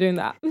apparently we're doing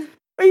that.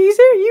 Are you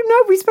serious? You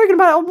know, we've spoken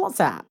about it on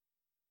WhatsApp.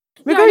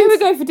 I knew we were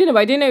going for dinner, but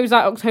I didn't know it was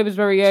like October's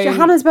very own.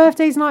 Johanna's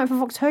birthday's 9th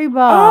of October.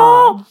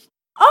 Oh,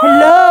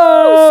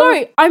 hello.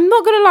 Sorry, I'm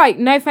not gonna lie.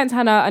 No offense,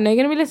 Hannah. I know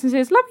you're gonna be listening to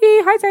this. Love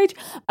you. Hi, Sage.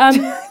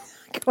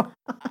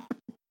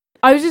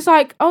 I was just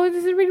like, oh,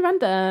 this is really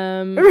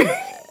random.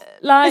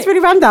 Like, it's really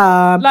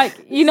random.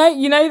 Like, you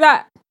know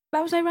that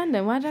was so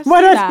random. Why did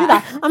I do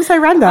that? I'm so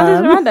random.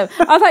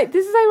 I was like,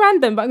 this is so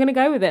random, but I'm gonna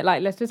go with it.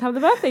 Like, let's just have the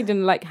birthday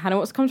dinner. Like, Hannah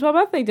wants to come to our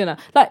birthday dinner.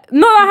 Like,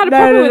 not that I had a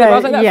problem with it, but I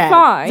was like, that's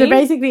fine. So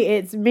basically,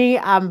 it's me,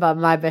 Amber,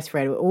 my best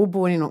friend. We're all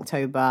born in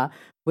October.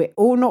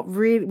 We're not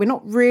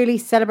really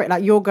celebrating.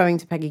 Like, you're going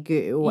to Peggy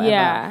Goo or whatever.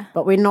 Yeah.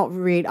 But we're not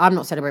really. I'm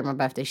not celebrating my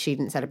birthday. She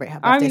didn't celebrate her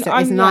birthday. So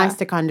it's nice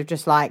to kind of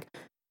just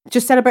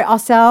celebrate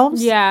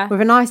ourselves. Yeah.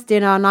 With a nice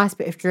dinner, a nice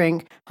bit of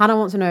drink. Hannah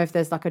wants to know if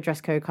there's like a dress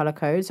code, colour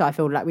code. So I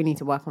feel like we need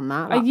to work on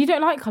that. Like, you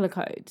don't like colour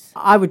codes?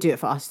 I would do it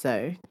for us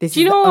though. This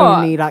is the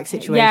only like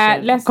situation.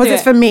 Yeah, let's do it. Because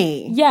it's for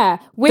me. Yeah.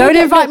 Don't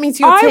invite me to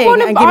your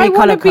thing and give me colour code. I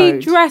want to be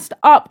dressed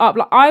up.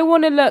 Like, I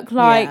want to look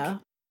like... Yeah.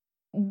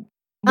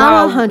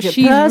 Wow, I'm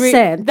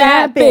 100%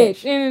 that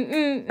bitch.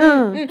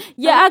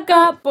 Yeah, I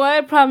got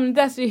boy problem.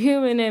 That's the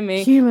human in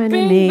me. Human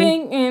in me.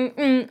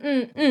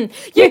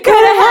 You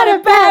could have had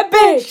a bad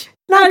bitch.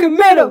 Like a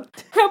middle.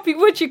 Help you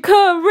with your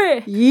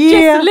career. Yeah.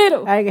 Just a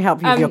little. I can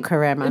help you with your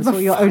career, man.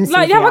 Sort your own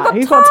like, have I got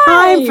Who's got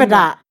time for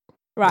that?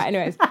 Right,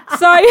 anyways.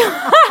 So...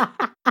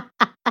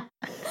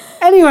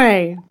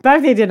 Anyway,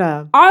 birthday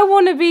dinner. I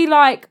want to be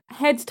like,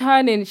 heads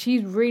turning.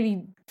 She's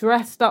really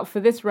dressed up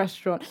for this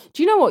restaurant.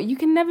 Do you know what? You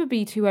can never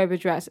be too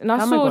overdressed. And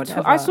I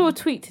saw a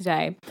tweet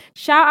today.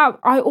 Shout out.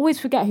 I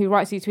always forget who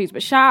writes these tweets,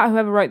 but shout out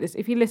whoever wrote this.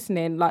 If you're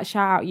listening, like,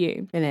 shout out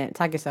you. Innit?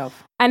 Tag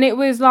yourself. And it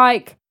was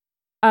like,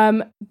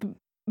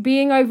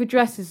 being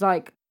overdressed is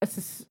like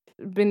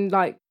been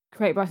like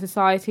created by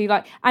society,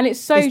 like, and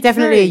it's definitely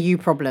true. a you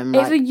problem.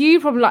 It's a you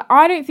problem. Like,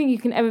 I don't think you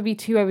can ever be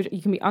too overdressed.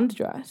 You can be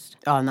underdressed.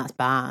 Oh, and that's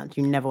bad.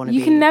 You never want to be.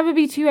 You can never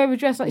be too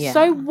overdressed. Like,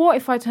 so what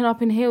if I turn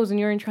up in heels and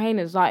you're in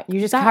trainers? Like, you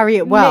just carry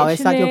it well.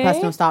 It's like your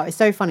personal style. It's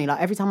so funny. Like,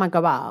 every time I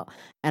go out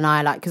and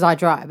I because I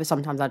drive, but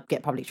sometimes I'd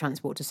get public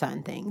transport to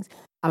certain things,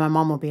 and my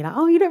mum will be like,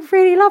 "Oh, you look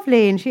really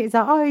lovely," and she's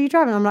like, "Oh, are you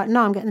driving?" I'm like,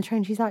 "No, I'm getting the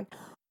train." She's like,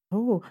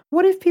 "Oh,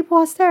 what if people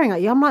are staring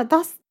at you?" I'm like,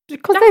 "That's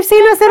because they've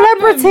seen a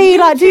celebrity.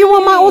 Like, do you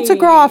want my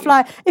autograph?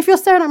 Like, if you're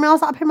staring at me," I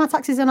was like, "I pay my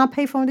taxes and I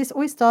pay for this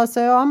oyster,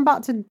 so I'm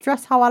about to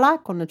dress how I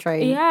like on the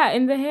train." Yeah,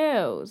 in the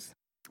heels.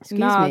 Excuse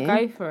me.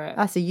 Go for it.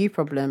 That's a you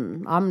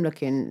problem. I'm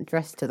looking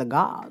dressed to the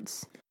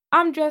gods.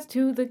 I'm dressed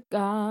to the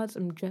gods.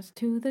 I'm dressed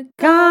to the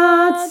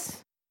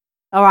gods.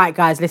 All right,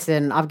 guys,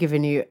 listen. I've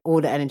given you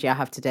all the energy I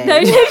have today.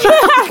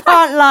 I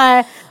can't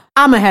lie.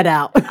 I'm a head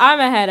out.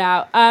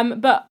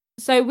 But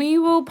so we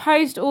will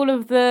post all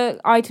of the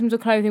items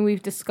of clothing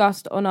we've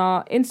discussed on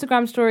our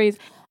Instagram stories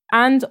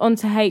and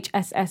onto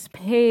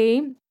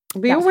HSSP.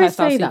 We always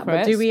say that,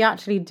 but do we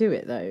actually do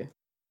it though?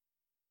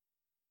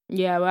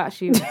 Yeah, we're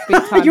actually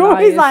big time. You're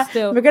always like,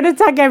 still. We're going to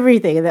tag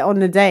everything, and then on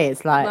the day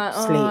it's like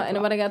sleep.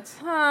 Anybody got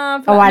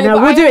time? I know.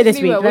 We'll do it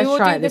this week. Let's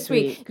try it this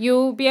week.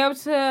 You'll be able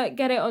to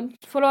get it on.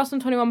 Follow us on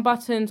 21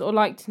 Buttons or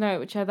Like to Know,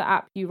 whichever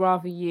app you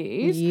rather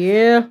use.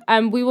 Yeah.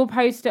 And we will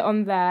post it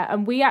on there.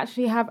 And we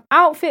actually have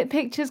outfit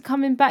pictures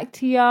coming back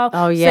to y'all.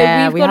 Oh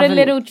yeah. So we've got a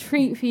little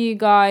treat for you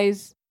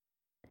guys.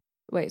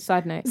 Wait,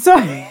 side note.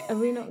 Sorry. Are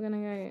we not going to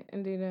go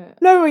and do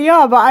that? No, we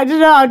are, but I don't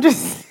know. I'm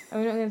just. Are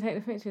we not going to take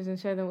the pictures and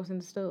show them what's in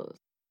the stores?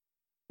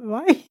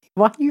 Why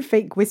are you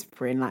fake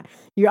whispering? Like,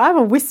 you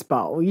either whisper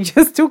or you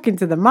just talking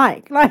to the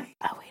mic. Like,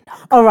 are we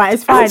not? All right,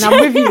 it's fine.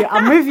 I'm with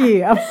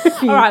you.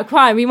 All right,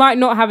 fine. We might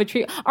not have a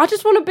treat. I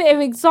just want a bit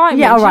of excitement.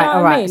 Yeah, all right.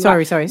 I mean?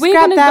 Sorry. We're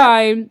going to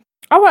go.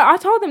 Oh, wait, I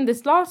told them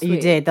this last week.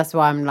 You did. That's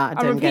why I'm like,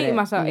 I don't get it. I'm repeating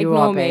myself.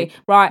 Ignore me.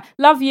 Right.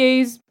 Love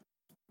yous.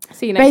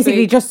 See you next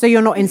Basically, week. just so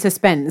you're not in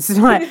suspense,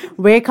 like,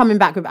 we're coming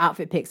back with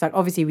outfit pics. Like,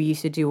 obviously, we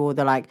used to do all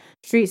the like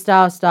street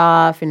style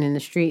stuff and in the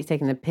streets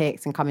taking the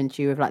pics and coming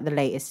to you with like the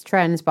latest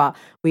trends. But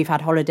we've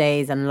had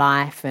holidays and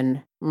life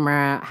and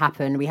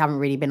happen. We haven't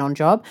really been on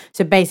job.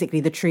 So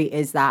basically, the treat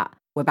is that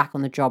we're back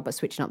on the job, but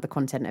switching up the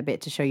content a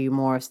bit to show you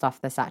more of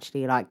stuff that's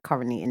actually like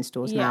currently in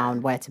stores now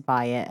and where to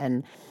buy it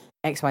and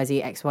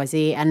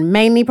XYZ, and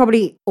mainly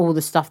probably all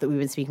the stuff that we've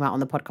been speaking about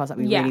on the podcast that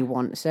we really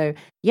want. So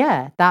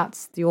yeah,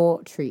 that's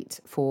your treat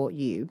for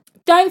you.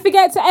 Don't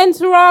forget to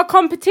enter our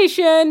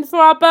competition for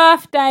our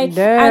birthday.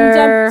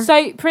 And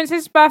so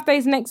Princess' birthday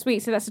is next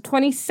week, so that's the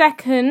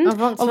 22nd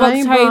of October.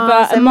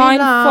 And mine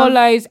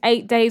follows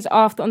 8 days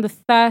after on the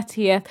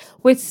 30th.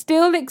 We're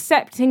still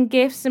accepting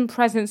gifts and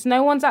presents.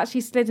 No one's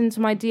actually slid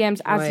into my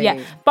DMs as yet.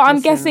 But I'm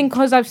guessing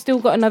because I've still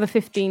got another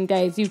 15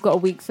 days, you've got a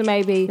week, so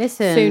maybe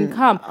soon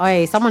come.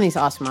 Oi, someone needs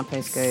to ask for my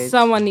postcode.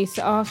 Someone needs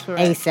to ask for it.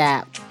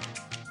 ASAP.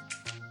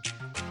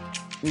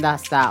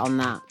 That's that on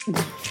that.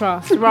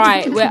 Trust.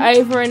 Right, we're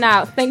over and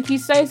out. Thank you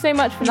so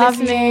much for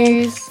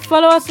listening.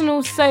 Follow us on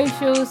all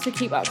socials to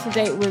keep up to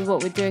date with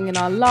what we're doing in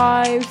our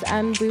lives,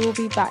 and we will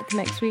be back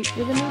next week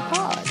with a new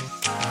pod.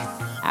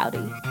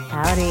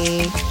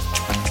 Howdy.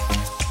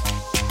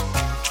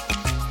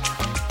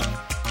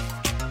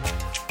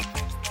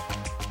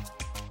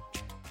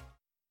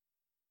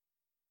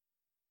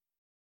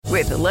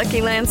 With the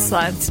Lucky Land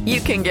Slots, you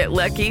can get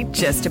lucky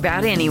just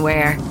about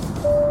anywhere.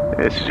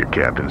 This is your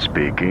captain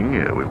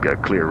speaking. We've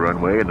got clear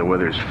runway and the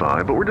weather's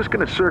fine, but we're just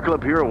going to circle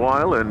up here a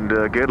while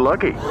and get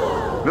lucky.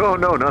 No,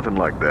 nothing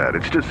like that.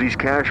 It's just these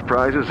cash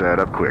prizes add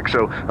up quick.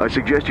 So I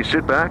suggest you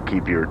sit back,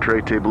 keep your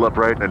tray table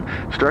upright, and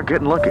start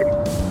getting lucky.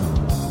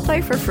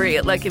 Play for free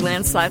at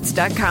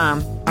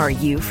LuckyLandSlots.com. Are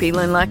you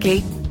feeling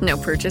lucky? No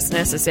purchase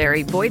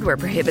necessary. Void where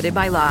prohibited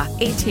by law.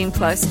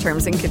 18+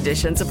 terms and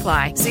conditions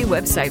apply. See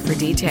website for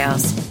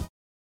details.